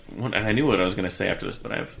I knew what I was going to say after this,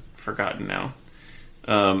 but I've forgotten now.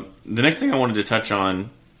 The next thing I wanted to touch on,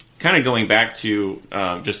 kind of going back to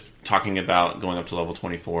just talking about going up to level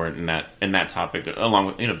 24 and that topic,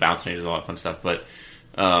 along with bounce is a lot of fun stuff. But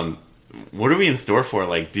what are we in store for?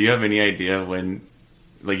 Do you have any idea when?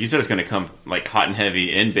 You said it's going to come hot and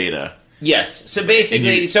heavy in beta. Yes. So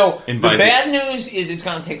basically, the bad news is it's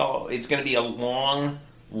going to be a long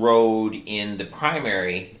road in the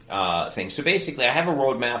primary thing. So basically, I have a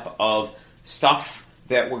roadmap of stuff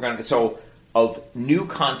that we're going to of new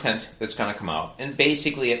content that's going to come out, and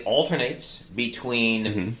basically it alternates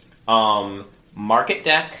between market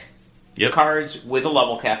deck cards with a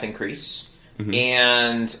level cap increase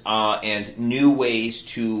and new ways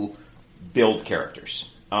to build characters.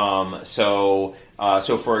 So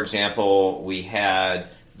for example, we had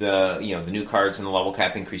the new cards and the level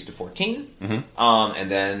cap increased to 14,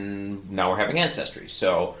 and then now we're having Ancestries.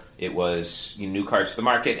 So it was new cards for the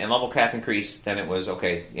market and level cap increase. Then it was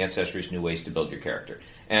Ancestries, new ways to build your character,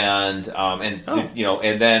 and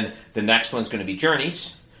then the next one's going to be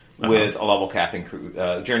Journeys with a level cap increase.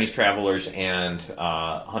 Journeys, Travelers, and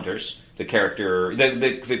Hunters. The character,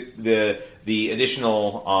 the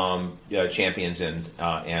additional champions and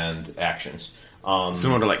actions.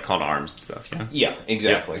 Similar to Call to Arms and stuff. Yeah,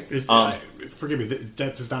 exactly. Forgive me.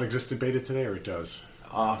 That does not exist in beta today, or it does?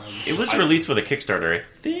 It was released with a Kickstarter, I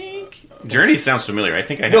think. Journey sounds familiar. I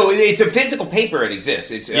think I have. No, it's a physical paper. It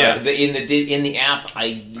exists. It's in the app.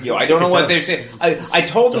 I don't know what they're saying. I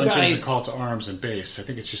told the guys and Call to Arms and Base. I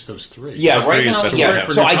think it's just those 3. Yeah, those right now. Yeah,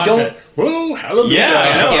 so I don't. Whoa, hallelujah! Yeah,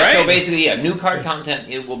 I know, right? So basically, new card content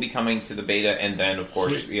it will be coming to the beta, and then of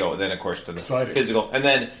course, to the physical, and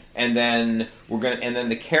then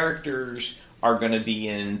the characters are going to be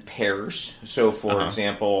in pairs. So, for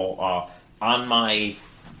example. On my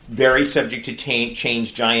very subject to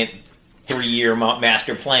change giant 3-year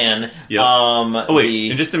master plan. Yep.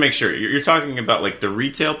 And just to make sure, you're talking about the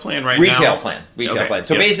retail plan now? Retail plan.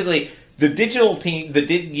 So basically, the digital team,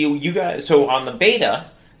 you guys. So on the beta,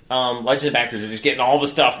 Legends of Backers are just getting all the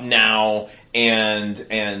stuff now, and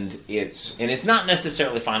it's not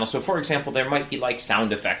necessarily final. So for example, there might be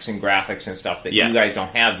sound effects and graphics and stuff that you guys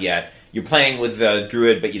don't have yet. you're playing with the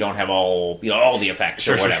druid, but you don't have all the effects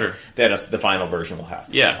or whatever that the final version will have.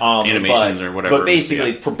 Yeah, animations or whatever. But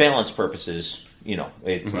basically, for balance purposes,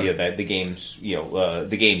 it's the game's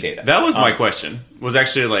the game data. That was my question. Was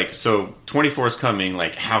actually like, so 24 is coming.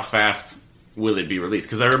 Like, how fast will it be released?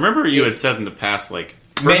 Because I remember you had said in the past, like,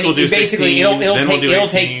 first we'll do 16,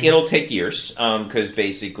 it'll take years, because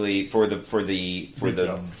basically for the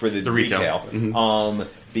retail, Mm-hmm.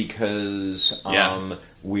 Because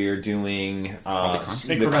we're doing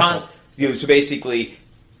so basically,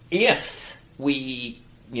 if we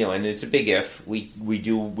and it's a big if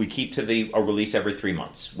we keep to a release every 3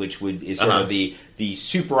 months, which is sort of the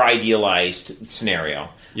super idealized scenario.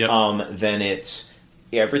 Yep. Then it's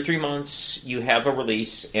every 3 months you have a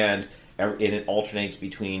release, and it alternates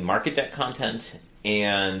between market deck content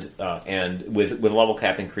and with level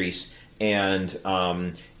cap increase and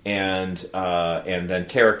then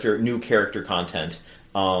new character content.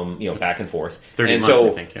 Back and forth. 30 and months,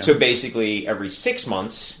 so, I think. Yeah. So basically, every 6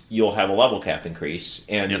 months you'll have a level cap increase,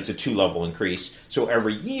 and it's a 2-level increase. So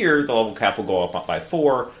every year the level cap will go up by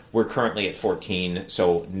 4. We're currently at 14.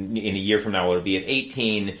 So in a year from now it'll be at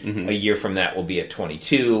 18. Mm-hmm. A year from that we'll be at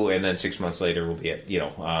 22, and then 6 months later we'll be at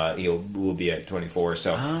we'll be at 24.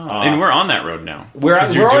 So and we're on that road now. We're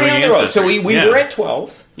already on the road. So we were at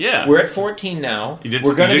 12. Yeah, we're at 14 now.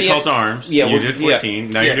 We're going to be Call to Arms. Yeah, you did 14.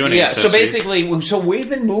 Now you're doing Ancestries. So basically, we've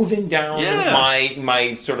been moving down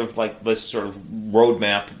my sort of like this sort of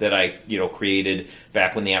roadmap that I created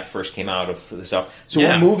back when the app first came out of the stuff. So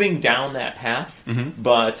we're moving down that path,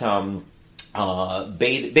 but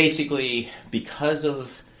basically because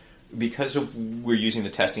of we're using the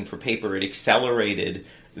testing for paper, it accelerated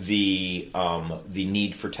the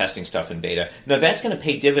need for testing stuff in beta. Now that's going to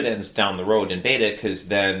pay dividends down the road in beta, because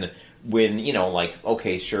then when there's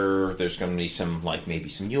going to be some maybe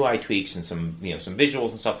some UI tweaks and some some visuals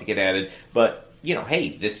and stuff to get added, but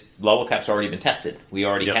hey, this level cap's already been tested. We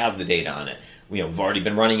already have the data on it. We've already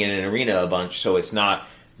been running it in Arena a bunch, so it's not.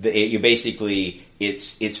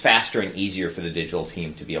 It's faster and easier for the digital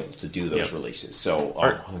team to be able to do those releases.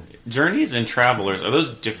 So Journeys and Travelers, are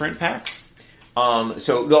those different packs?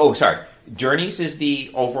 Journeys is the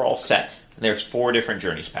overall set. There's 4 different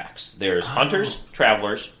Journeys packs. There's Hunters,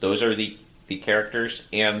 Travelers. Those are the characters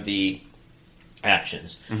and the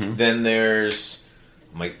actions. Mm-hmm. Then there's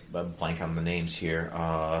I'm blank on the names here.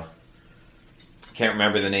 Can't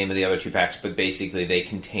remember the name of the other 2 packs, but basically they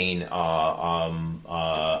contain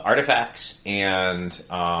artifacts and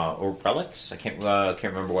or relics. I can't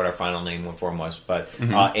remember what our final name for them was, but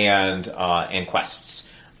and quests.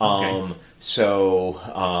 Okay.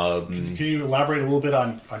 Can you elaborate a little bit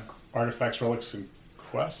on artifacts, relics, and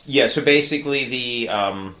quests? Yeah. So basically,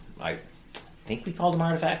 I think we called them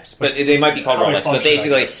artifacts, but they might be called relics.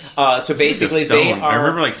 But basically, they are. I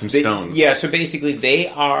remember some stones. Yeah. So basically, they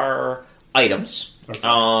are items,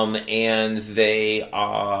 and they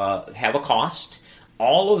have a cost.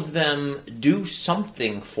 All of them do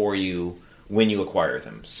something for you when you acquire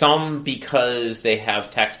them. Some because they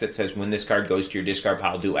have text that says when this card goes to your discard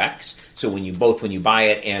pile, do X. So when you buy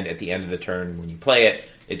it and at the end of the turn when you play it,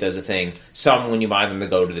 it does a thing. Some when you buy them, they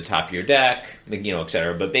go to the top of your deck,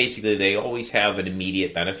 etc. But basically, they always have an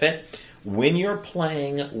immediate benefit. When you're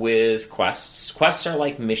playing with quests are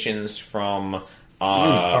like missions from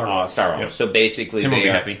Star Wars. Yep. So basically,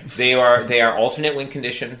 they are alternate win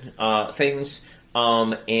condition things.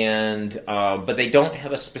 But they don't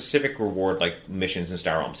have a specific reward like missions and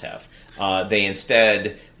Star Realms have. They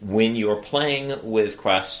instead, when you're playing with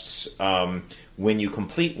quests, when you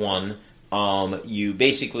complete one, you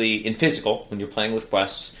basically in physical when you're playing with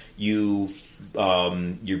quests, you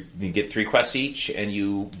get 3 quests each, and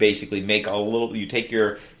you basically make a little. You take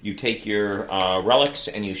your relics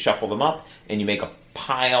and you shuffle them up, and you make a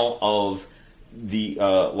pile of the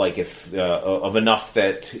of enough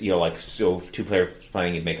that so 2 players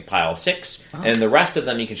playing, you'd make a pile of 6, and the rest of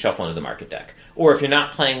them you can shuffle into the market deck. Or if you're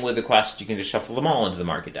not playing with a quest, you can just shuffle them all into the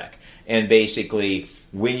market deck. And basically,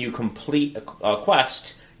 when you complete a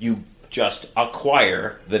quest, you just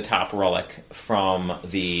acquire the top relic from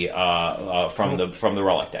the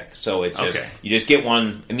relic deck. So it's just you just get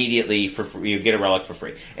one immediately for free. You get a relic for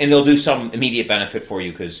free, and they'll do some immediate benefit for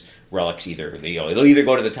you because relics it'll either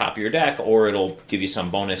go to the top of your deck or it'll give you some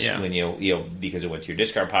bonus when you because it went to your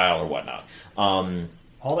discard pile or whatnot.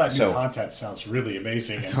 All that new content sounds really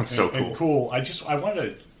amazing. It sounds so cool. And cool. I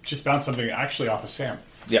wanted to just bounce something actually off of Sam.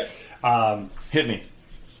 Yeah. Hit me.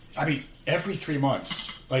 I mean, every 3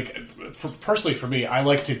 months, personally for me, I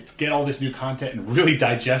like to get all this new content and really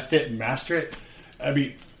digest it and master it. I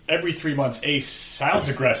mean, every 3 months, sounds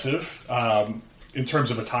aggressive. in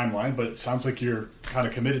terms of a timeline, but it sounds like you're kind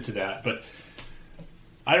of committed to that. But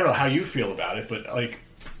I don't know how you feel about it, but like,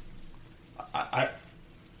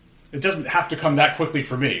 it doesn't have to come that quickly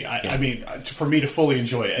for me. I mean, for me to fully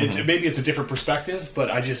enjoy it. Maybe it's a different perspective, but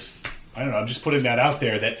I don't know. I'm just putting that out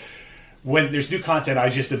there that when there's new content, I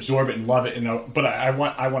just absorb it and love it. But I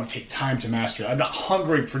want to take time to master it. I'm not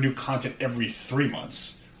hungering for new content every 3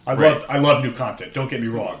 months. I love new content. Don't get me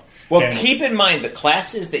wrong. Well, keep in mind the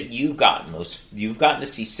classes that you've gotten to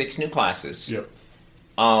see 6 new classes. Yep.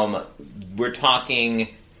 We're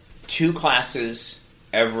talking 2 classes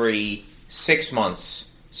every 6 months.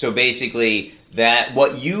 So basically, that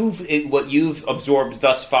what you've absorbed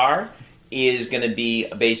thus far is going to be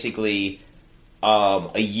basically a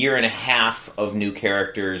year and a half of new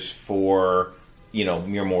characters for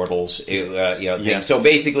mere mortals. Yes. So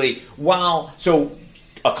basically,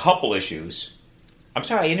 a couple issues. I'm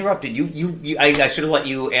sorry, I interrupted you. I should have let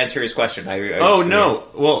you answer his question. No.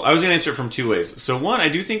 Well, I was going to answer it from 2 ways. So one, I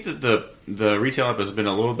do think that the retail app has been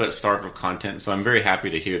a little bit starved of content, so I'm very happy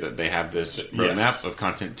to hear that they have this roadmap of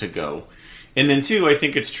content to go. And then 2, I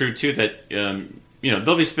think it's true too that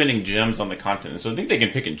they'll be spending gems on the content, and so I think they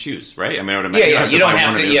can pick and choose, right? I mean, I would imagine you don't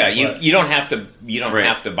have to. You don't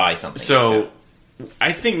have to buy something. So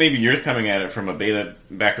I think maybe you're coming at it from a beta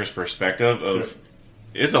backer's perspective of.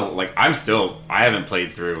 I haven't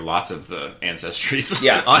played through lots of the Ancestries,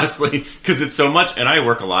 honestly, because it's so much, and I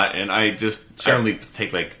work a lot, and I only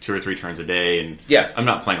take like 2 or 3 turns a day, and I'm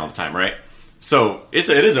not playing all the time, right? So it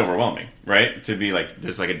is overwhelming, right? To be like,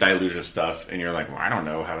 there's like a deluge of stuff, and you're like, well, I don't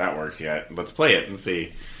know how that works yet. Let's play it and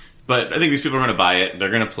see. But I think these people are going to buy it,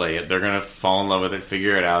 they're going to play it, they're going to fall in love with it,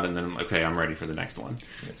 figure it out, and then, okay, I'm ready for the next one.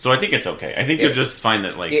 So I think it's okay. I think you'll just find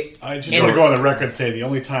that, I just want to go on the record and say the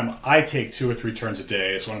only time I take 2 or 3 turns a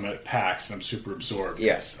day is when I'm at PAX and I'm super absorbed.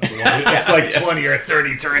 Yes. It's like 20 or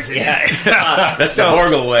 30 turns a day. That's the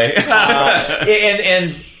Horrible way.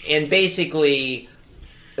 And basically,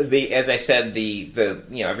 as I said, the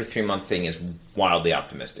every 3-month thing is wildly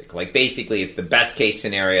optimistic. Like, basically, it's the best case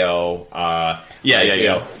scenario.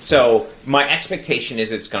 So my expectation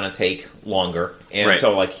is it's going to take longer, and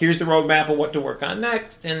so here's the roadmap of what to work on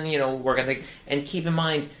next, and we're going to. And keep in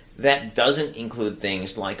mind that doesn't include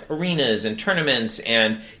things like arenas and tournaments,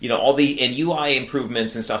 and all the UI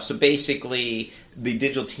improvements and stuff. So basically, the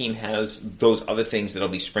digital team has those other things that'll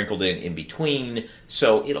be sprinkled in between.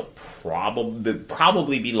 So it'll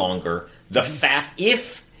probably be longer.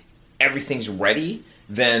 If everything's ready,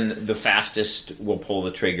 then the fastest we'll pull the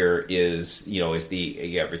trigger is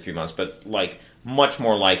the every 3 months. But much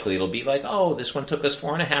more likely it'll be like, oh, this one took us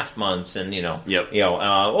 4.5 months, and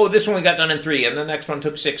this one we got done in 3, and the next one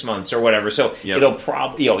took 6 months or whatever. So it'll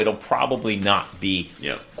probably not be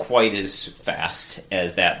quite as fast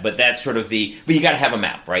as that. But that's sort of but you got to have a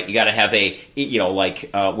map, right? You got to have a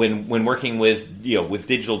when working with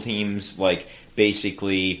digital teams,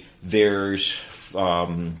 basically there's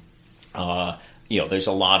there's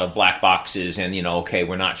a lot of black boxes, and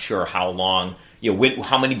we're not sure how long.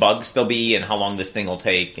 How many bugs there'll be and how long this thing will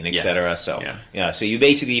take, and et cetera. So so you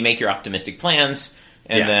basically make your optimistic plans,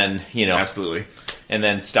 and then absolutely, and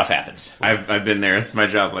then stuff happens. I've been there. It's my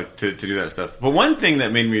job, to do that stuff. But one thing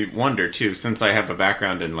that made me wonder too, since I have a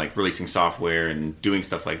background in releasing software and doing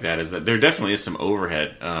stuff like that, is that there definitely is some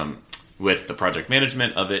overhead with the project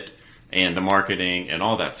management of it and the marketing and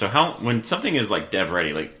all that. So when something is dev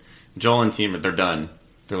ready, Joel and team, they're done,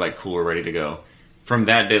 they're cool, we're ready to go. From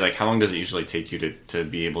that day, how long does it usually take you to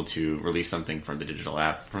be able to release something from the digital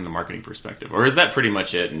app from the marketing perspective? Or is that pretty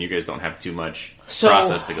much it, and you guys don't have too much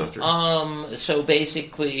process to go through? So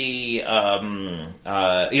basically, the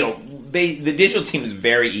digital team is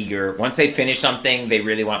very eager. Once they finish something, they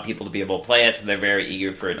really want people to be able to play it, so they're very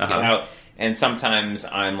eager for it to get out. And sometimes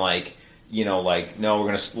I'm no, we're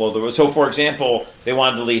going to slow the road. So, for example, they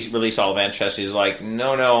wanted to release all of Ancestries.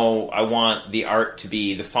 No, I want the art to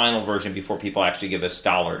be the final version before people actually give us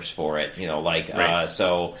dollars for it.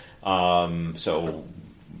 So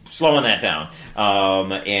slowing that down.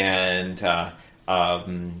 And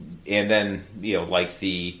then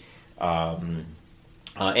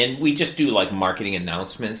and we just do marketing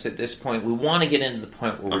announcements at this point. We want to get into the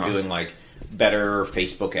point where we're doing better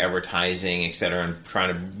Facebook advertising, et cetera, and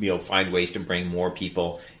trying to find ways to bring more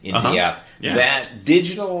people into the app. Yeah.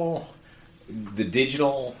 The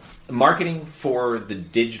digital marketing for the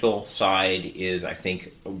digital side is, I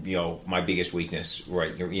think, my biggest weakness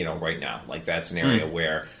right now. That's an area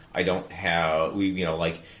where I don't have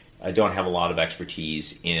I don't have a lot of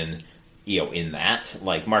expertise in that,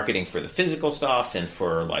 marketing for the physical stuff and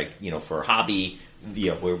for for hobby.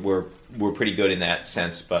 We're pretty good in that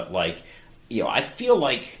sense, but I feel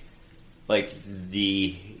the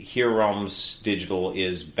Hero Realms digital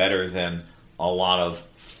is better than a lot of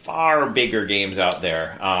far bigger games out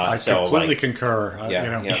there. I completely concur.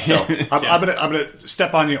 So I'm gonna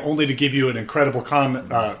step on you only to give you an incredible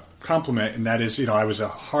compliment, and that is, I was a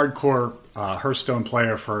hardcore Hearthstone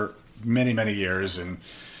player for many, many years, and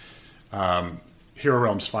Hero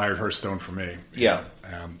Realms fired Hearthstone for me. Yeah.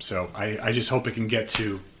 So I just hope it can get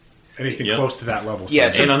to anything close to that level.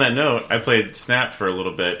 Yeah. And on that note, I played Snap for a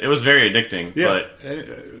little bit. It was very addicting, but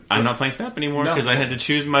I'm not playing Snap anymore because I had to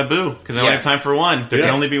choose my boo because I only have time for one. There can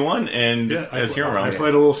only be one, and as Hero Realms. I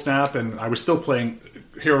played a little Snap, and I was still playing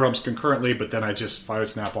Hero Realms concurrently, but then I just fired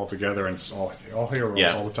Snap altogether, and it's all Hero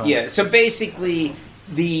Realms all the time. Yeah, so basically,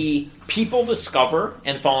 the people discover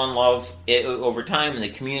and fall in love over time, and the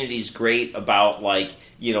community is great about making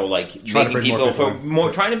people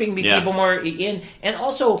trying to bring people more in, and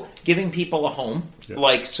also giving people a home. Yeah.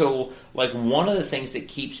 One of the things that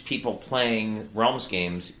keeps people playing Realms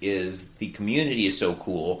games is the community is so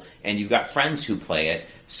cool, and you've got friends who play it.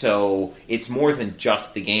 So it's more than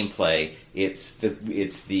just the gameplay. It's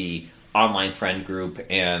the online friend group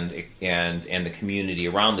and the community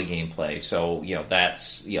around the gameplay. So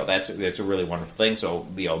that's a really wonderful thing. So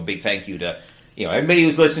big thank you to everybody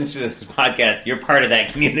who's listening to this podcast. You're part of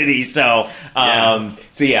that community. So we're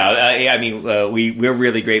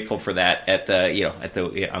really grateful for that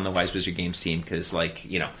on the Wise Wizard Games team, because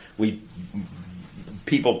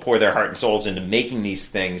people pour their heart and souls into making these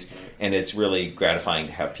things, and it's really gratifying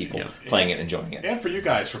to have people playing it and enjoying it. And for you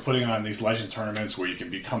guys for putting on these legend tournaments where you can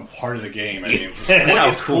become part of the game. I mean, what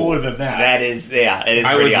is cooler than that? That is, it is.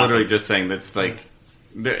 I was literally just saying that's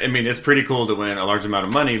it's pretty cool to win a large amount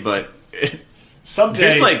of money, but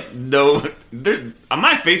someday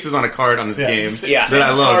my face is on a card on this game that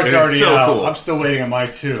I love. It's already so out. Cool. I'm still waiting on my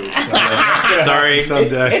two. So sorry,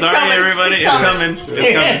 someday. Sorry, everybody. It's coming.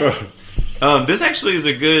 This actually is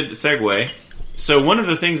a good segue. So one of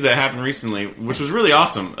the things that happened recently, which was really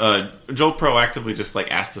awesome, Joel proactively just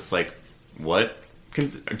asked us what do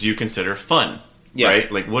you consider fun? Yeah.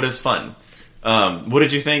 Right? What is fun? What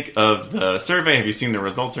did you think of the survey? Have you seen the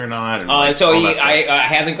results or not? I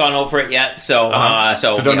haven't gone over it yet, so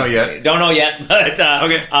don't know yet. Don't know yet, but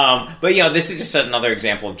okay. But this is just another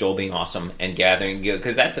example of Joel being awesome and gathering,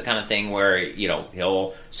 because that's the kind of thing where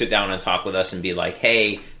he'll sit down and talk with us and be like,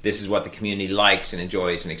 "Hey, this is what the community likes and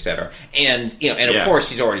enjoys, and etc." And of course,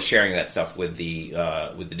 he's already sharing that stuff with the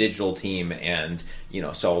digital team, and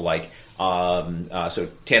so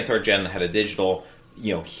Tanthor Jen, the head of digital.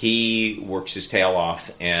 He works his tail off,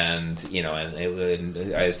 and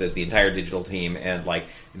as does the entire digital team, and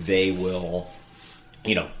they will,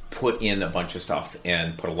 put in a bunch of stuff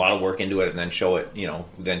and put a lot of work into it, and then show it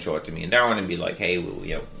to me and Darwin, and be like, hey,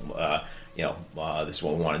 this is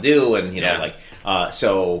what we want to do, and a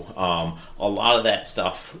lot of that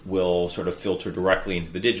stuff will sort of filter directly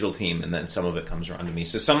into the digital team, and then some of it comes around to me.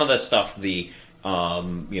 So some of the stuff the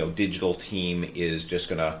digital team is just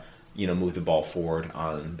gonna move the ball forward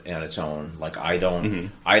on its own. I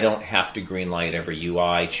don't have to greenlight every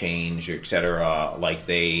UI change, or et cetera.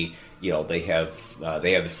 They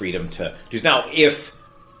have the freedom to just now. If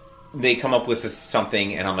they come up with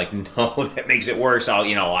something and I'm like, no, that makes it worse, I'll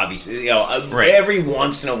obviously every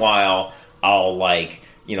once in a while I'll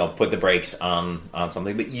put the brakes on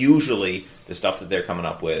something. But usually the stuff that they're coming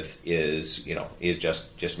up with is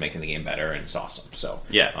just making the game better, and it's awesome. So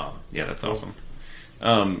that's awesome.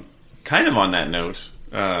 Kind of on that note,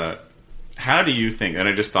 how do you think? And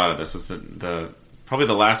I just thought of this. It's probably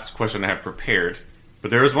the last question I have prepared. But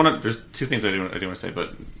there's two things I do want to say.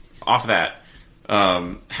 But off that,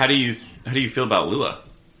 how do you feel about Lua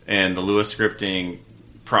and the Lua scripting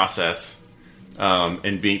process,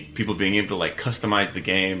 and people being able to customize the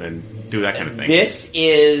game and do that kind of thing? This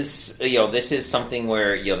is something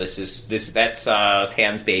where that's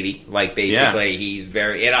Tan's baby. Basically, he's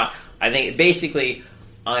very I think basically.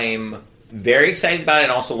 I'm very excited about it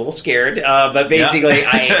and also a little scared. But basically,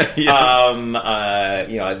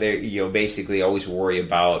 basically always worry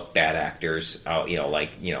about bad actors.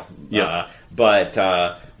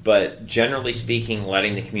 But generally speaking,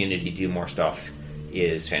 letting the community do more stuff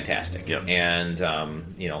is fantastic. Yep. And so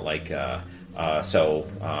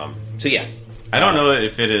yeah. I don't know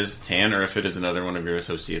if it is Tan or if it is another one of your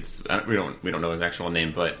associates. We don't know his actual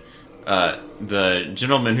name, but. The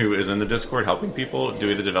gentleman who is in the Discord helping people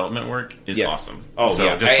do the development work is awesome. Oh, so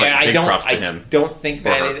yeah. Just big props to him. I don't think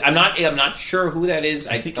that is. I'm not sure who that is.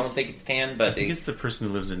 I don't think it's Tan, but I think it's the person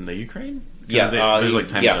who lives in the Ukraine. Yeah, there's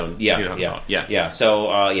time zone. Yeah.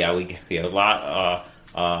 So we have a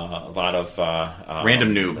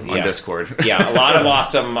random noob on Discord. Yeah, a lot of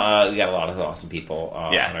awesome. We got a lot of awesome people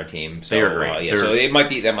on our team. So, they are great. So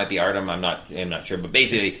that might be Artem. I'm not sure, but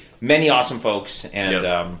basically many awesome folks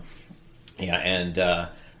and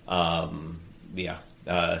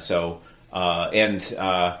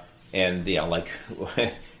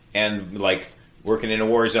and working in a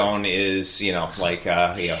war zone is I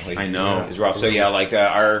know is rough. So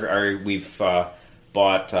we've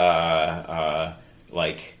bought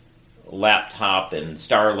laptop and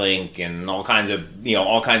Starlink and all kinds of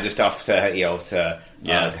stuff to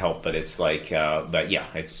help. But it's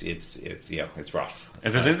it's rough.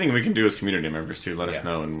 If there's anything we can do as community members too, let us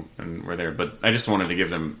know, and we're there. But I just wanted to give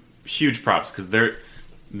them huge props because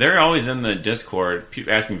they're always in the Discord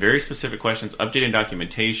asking very specific questions, updating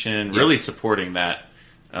documentation, really supporting that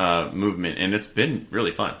movement, and it's been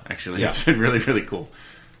really fun. Actually, it's been really, really cool.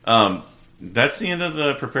 That's the end of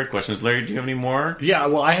the prepared questions. Larry, do you have any more? Yeah,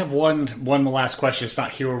 well, I have one last question. It's not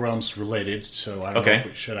Hero Realms related, so I don't know.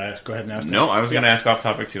 Should I go ahead and ask that? No, I was going to ask off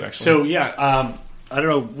topic too, actually. So, I don't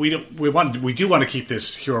know. We do want to keep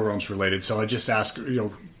this Hero Realms related, so I just ask,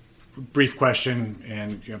 brief question,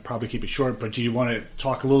 and probably keep it short, but do you want to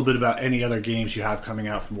talk a little bit about any other games you have coming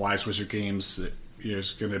out from Wise Wizard Games that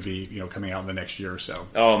is going to be coming out in the next year or so?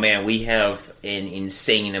 Oh man, we have an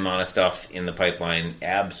insane amount of stuff in the pipeline.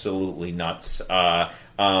 Absolutely nuts.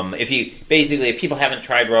 If people haven't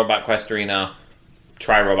tried Robot Quest Arena,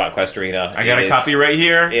 try Robot Quest Arena. I got a copy right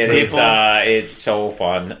here. It's so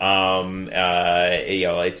fun.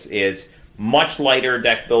 It's much lighter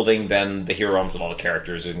deck building than the Hero Realms with all the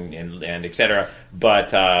characters and etc.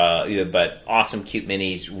 But awesome, cute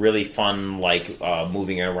minis, really fun,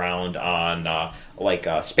 moving around on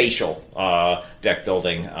spatial deck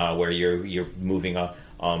building where you're moving a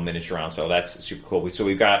miniature around. So that's super cool. So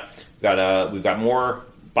we've got more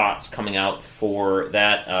bots coming out for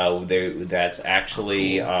that. That's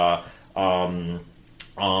actually on.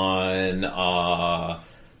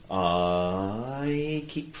 I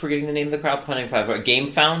keep forgetting the name of the crowdfunding platform.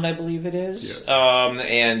 GameFound, I believe it is. Yeah.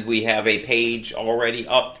 And we have a page already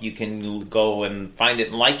up. You can go and find it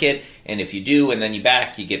and like it. And if you do, and then you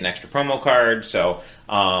back, you get an extra promo card. So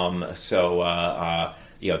that'll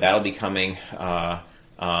be coming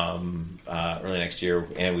early next year.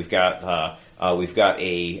 And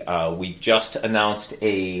we just announced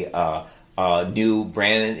a new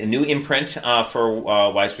imprint for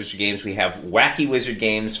Wise Wizard Games. We have Wacky Wizard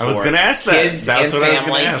Games for kids and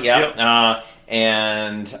family.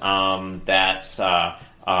 That's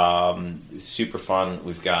super fun.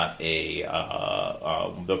 We've got the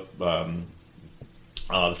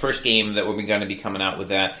first game that we're going to be coming out with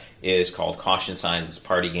that is called Caution Signs. It's a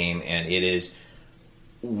party game, and it is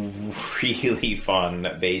really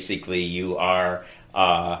fun. Basically, you are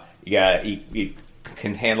you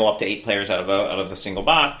can handle up to 8 players out of a single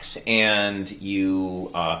box, and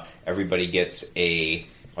everybody gets a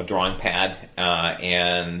drawing pad,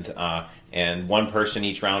 and one person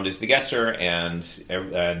each round is the guesser, and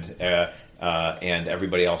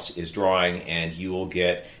everybody else is drawing, and you will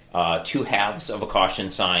get 2 halves of a caution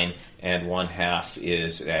sign, and 1 half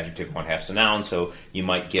is an adjective, 1 half's a noun. So you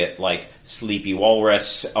might get sleepy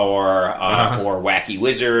walrus, or wacky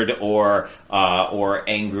wizard, or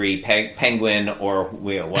angry penguin, or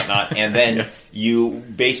whatnot. And then you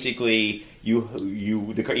basically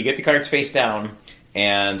you get the cards face down,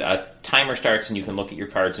 and a timer starts, and you can look at your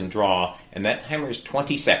cards and draw. And that timer is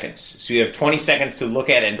 20 seconds. So you have 20 seconds to look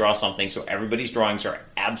at it and draw something. So everybody's drawings are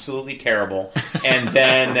absolutely terrible. And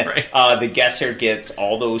then the guesser gets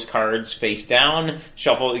all those cards face down,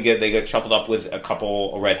 shuffled. They get shuffled up with a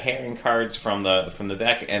couple red herring cards from the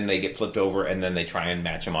deck, and they get flipped over, and then they try and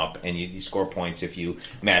match them up. And you score points if you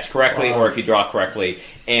match correctly or if you draw correctly.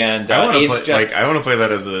 And I want to play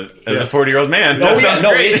that as a 40-year-old man. That sounds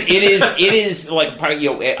great. It is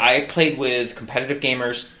I played with competitive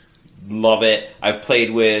gamers. Love it. I've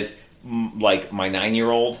played with my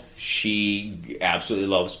 9-year-old. She absolutely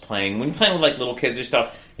loves playing. When you're playing with little kids or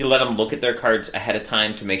stuff, you let them look at their cards ahead of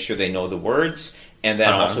time to make sure they know the words, and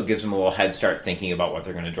that also gives them a little head start thinking about what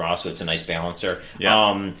they're going to draw. So it's a nice balancer.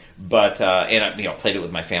 Yeah. And I played it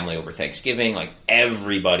with my family over Thanksgiving.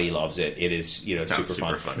 Everybody loves it. It is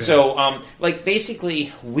super fun. Yeah. So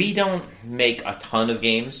basically, we don't make a ton of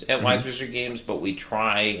games at Wise Wizard Games, but we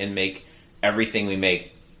try and make everything we make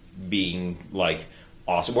being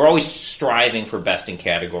awesome. We're always striving for best in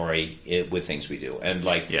category with things we do, and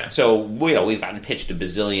so we've gotten pitched a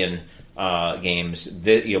bazillion games,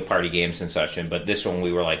 party games and such. But this one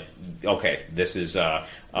we were okay, this is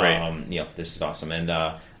this is awesome. And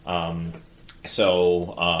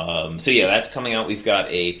So that's coming out. We've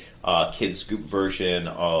got a kids group version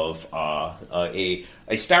of a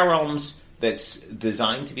Star Realms that's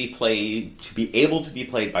designed to be able to be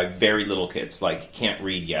played by very little kids, like can't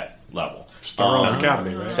read yet level. Star Realms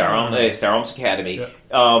Academy, right? Star Realms Academy, yeah.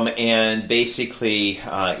 And basically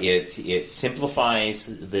it simplifies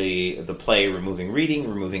the play, removing reading,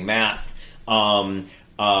 removing math,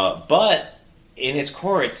 but in its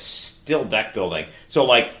core, it's still deck building. So,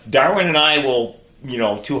 like, Darwin and I will,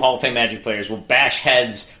 two Hall of Fame Magic players will bash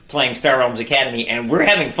heads playing Star Realms Academy, and we're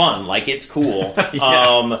having fun. Like, it's cool.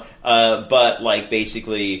 Yeah. But, like,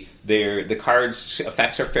 basically, the cards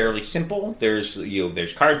effects are fairly simple. There's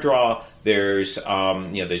card draw. There's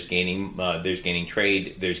gaining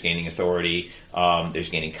trade. There's gaining authority. There's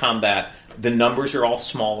gaining combat. The numbers are all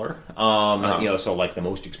smaller. So like the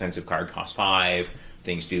most expensive card costs 5.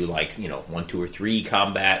 Things do like 1, 2, or 3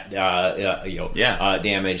 combat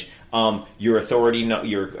damage. Your authority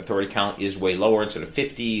count is way lower. Instead of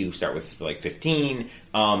 50, you start with like 15,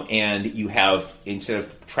 and you have, instead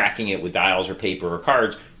of tracking it with dials or paper or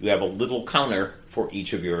cards, you have a little counter for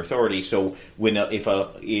each of your authority. So if a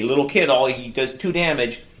little kid, all he does 2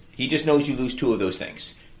 damage, he just knows you lose 2 of those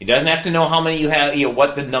things. He doesn't have to know how many you have.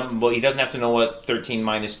 What the number. Well, he doesn't have to know what 13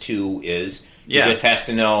 minus 2 is. Yeah. He just has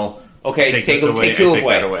to know. Okay, take 2 away.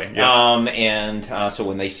 Yeah. So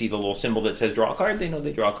when they see the little symbol that says draw a card, they know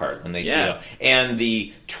they draw a card. When they see and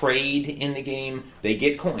the trade in the game, they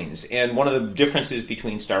get coins. And one of the differences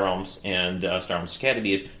between Star Realms and Star Realms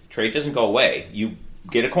Academy is trade doesn't go away. You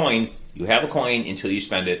get a coin. You have a coin until you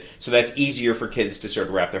spend it. So that's easier for kids to sort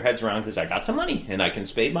of wrap their heads around, because I got some money and I can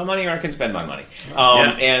spend my money or I can spend my money.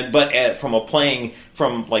 From playing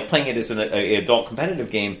it as an adult competitive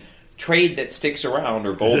game, trade that sticks around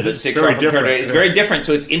or gold that sticks around is very different.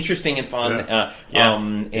 So it's interesting and fun.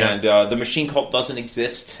 The machine cult doesn't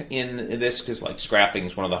exist in this, because like scrapping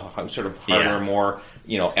is one of the sort of harder, more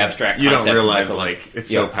abstract. You concepts. don't realize it's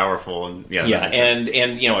so powerful and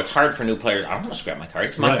it's hard for new players. I don't want to scrap my card.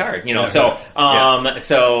 It's my card. So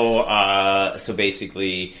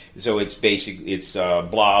it's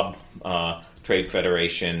Blob, Trade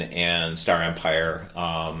Federation, and Star Empire,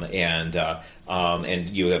 and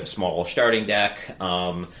you have a small starting deck.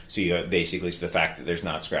 So the fact that there's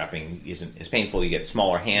not scrapping isn't as painful. You get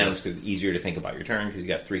smaller hands because it's easier to think about your turn because you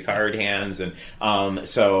got 3 card hands, and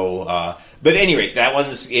but at any rate, that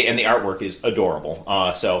one's, and the artwork is adorable.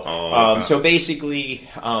 So basically,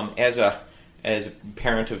 as a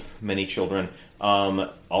parent of many children, a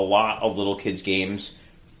lot of little kids' games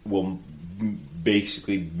will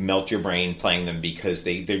basically melt your brain playing them, because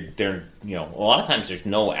they're a lot of times there's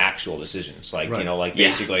no actual decisions,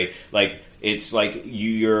 basically it's like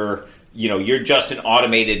you're just an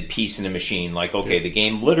automated piece in a machine. Like, the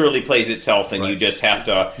game literally plays itself, and you just have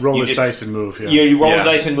to roll the dice and move. You roll the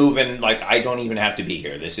dice and move, and like, I don't even have to be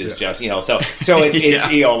here. This is just so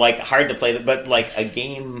it's hard to play, but like a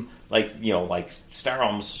game like Star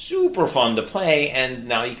Realms, super fun to play, and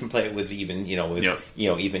now you can play it with even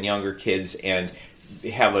even younger kids and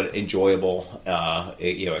have an enjoyable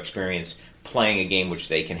experience playing a game which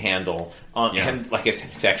they can handle. And like I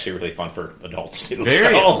said, it's actually really fun for adults too.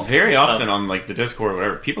 Very often on like the Discord or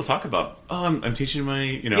whatever, people talk about, I'm teaching my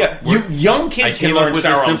young kids can learn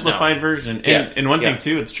Star Realms with a simplified now. version. And one thing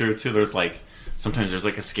too, it's true too. There's like, sometimes there's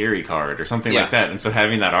like a scary card or something like that, and so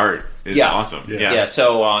having that art is awesome.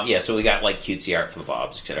 So we got like cutesy art for the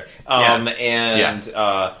Bobs, etc. And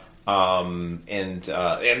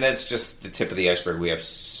that's just the tip of the iceberg. We have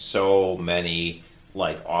so many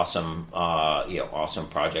like awesome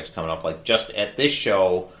projects coming up. Like just at this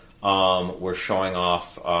show, we're showing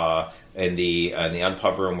off in the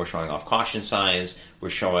Unpub room. We're showing off Caution Signs. We're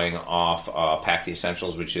showing off Pack the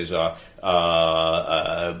Essentials, which is a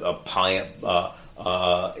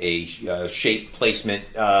shape placement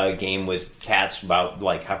game with cats, about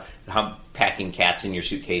like how packing cats in your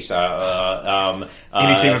suitcase.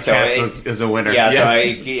 Anything with cats is a winner. Yeah.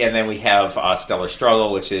 Yes. And then we have Stellar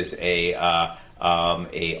Struggle, which is a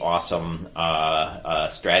awesome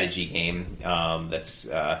strategy game that's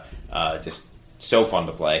just so fun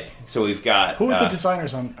to play. So we've got who are the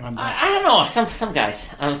designers on that? I don't know, some guys.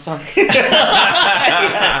 Some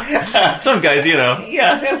some guys,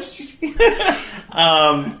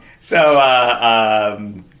 So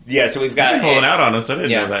we've got You're pulling out on us. I didn't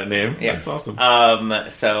know that name. Yeah. That's awesome.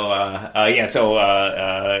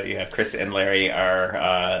 Chris and Larry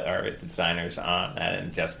are the designers on that,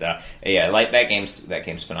 and just like that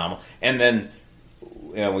game's phenomenal. And then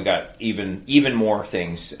we got even more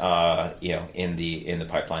things, in the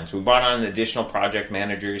pipeline. So we brought on additional project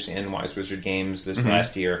managers in Wise Wizard Games this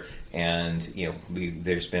last year, and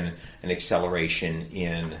there's been an acceleration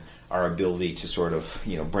in our ability to sort of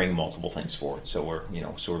bring multiple things forward. So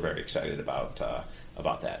we're very excited about that.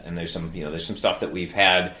 And there's some stuff that we've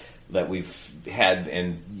had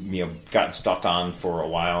and gotten stuck on for a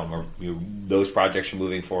while, and those projects are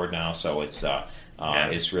moving forward now. So it's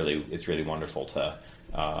really wonderful to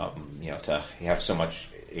to have so much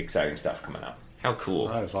exciting stuff coming out. How cool!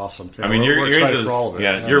 That is awesome. Yeah, I mean, we're excited for all of it.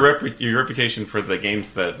 Yeah, your reputation for the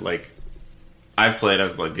games that like I've played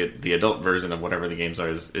as like the adult version of whatever the games are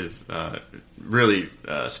is really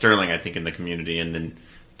sterling, I think, in the community, and then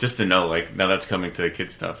just to know like now that's coming to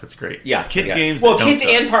kids stuff, it's great. Yeah, kids games. Well, kids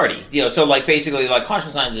and party. So like basically like Caution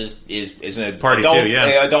Signs is an party adult, too.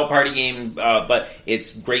 Yeah, adult party game, but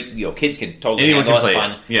it's great. Kids can totally anyone handle can it. play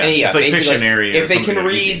Fun. it. Yeah, And it's like Pictionary. If they can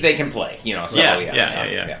read, they can play. So,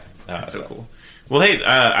 yeah. That's so cool. Well, hey,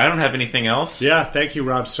 I don't have anything else. Yeah, thank you,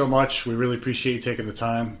 Rob, so much. We really appreciate you taking the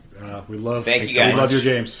time. We love you guys. We love your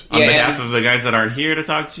games. On behalf of the guys that aren't here to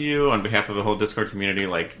talk to you, on behalf of the whole Discord community,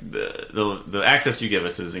 like the access you give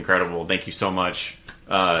us is incredible. Thank you so much.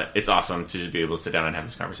 It's awesome to just be able to sit down and have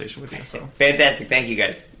this conversation with you. So fantastic. Thank you,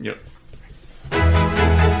 guys. Yep.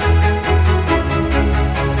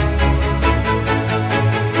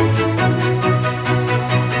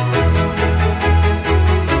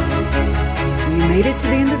 You made it to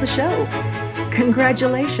the end of the show.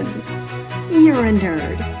 Congratulations. You're a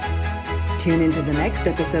nerd. Tune into the next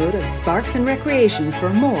episode of Sparks and Recreation for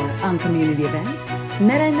more on community events,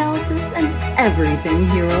 meta-analysis, and everything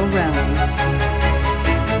Hero Realms.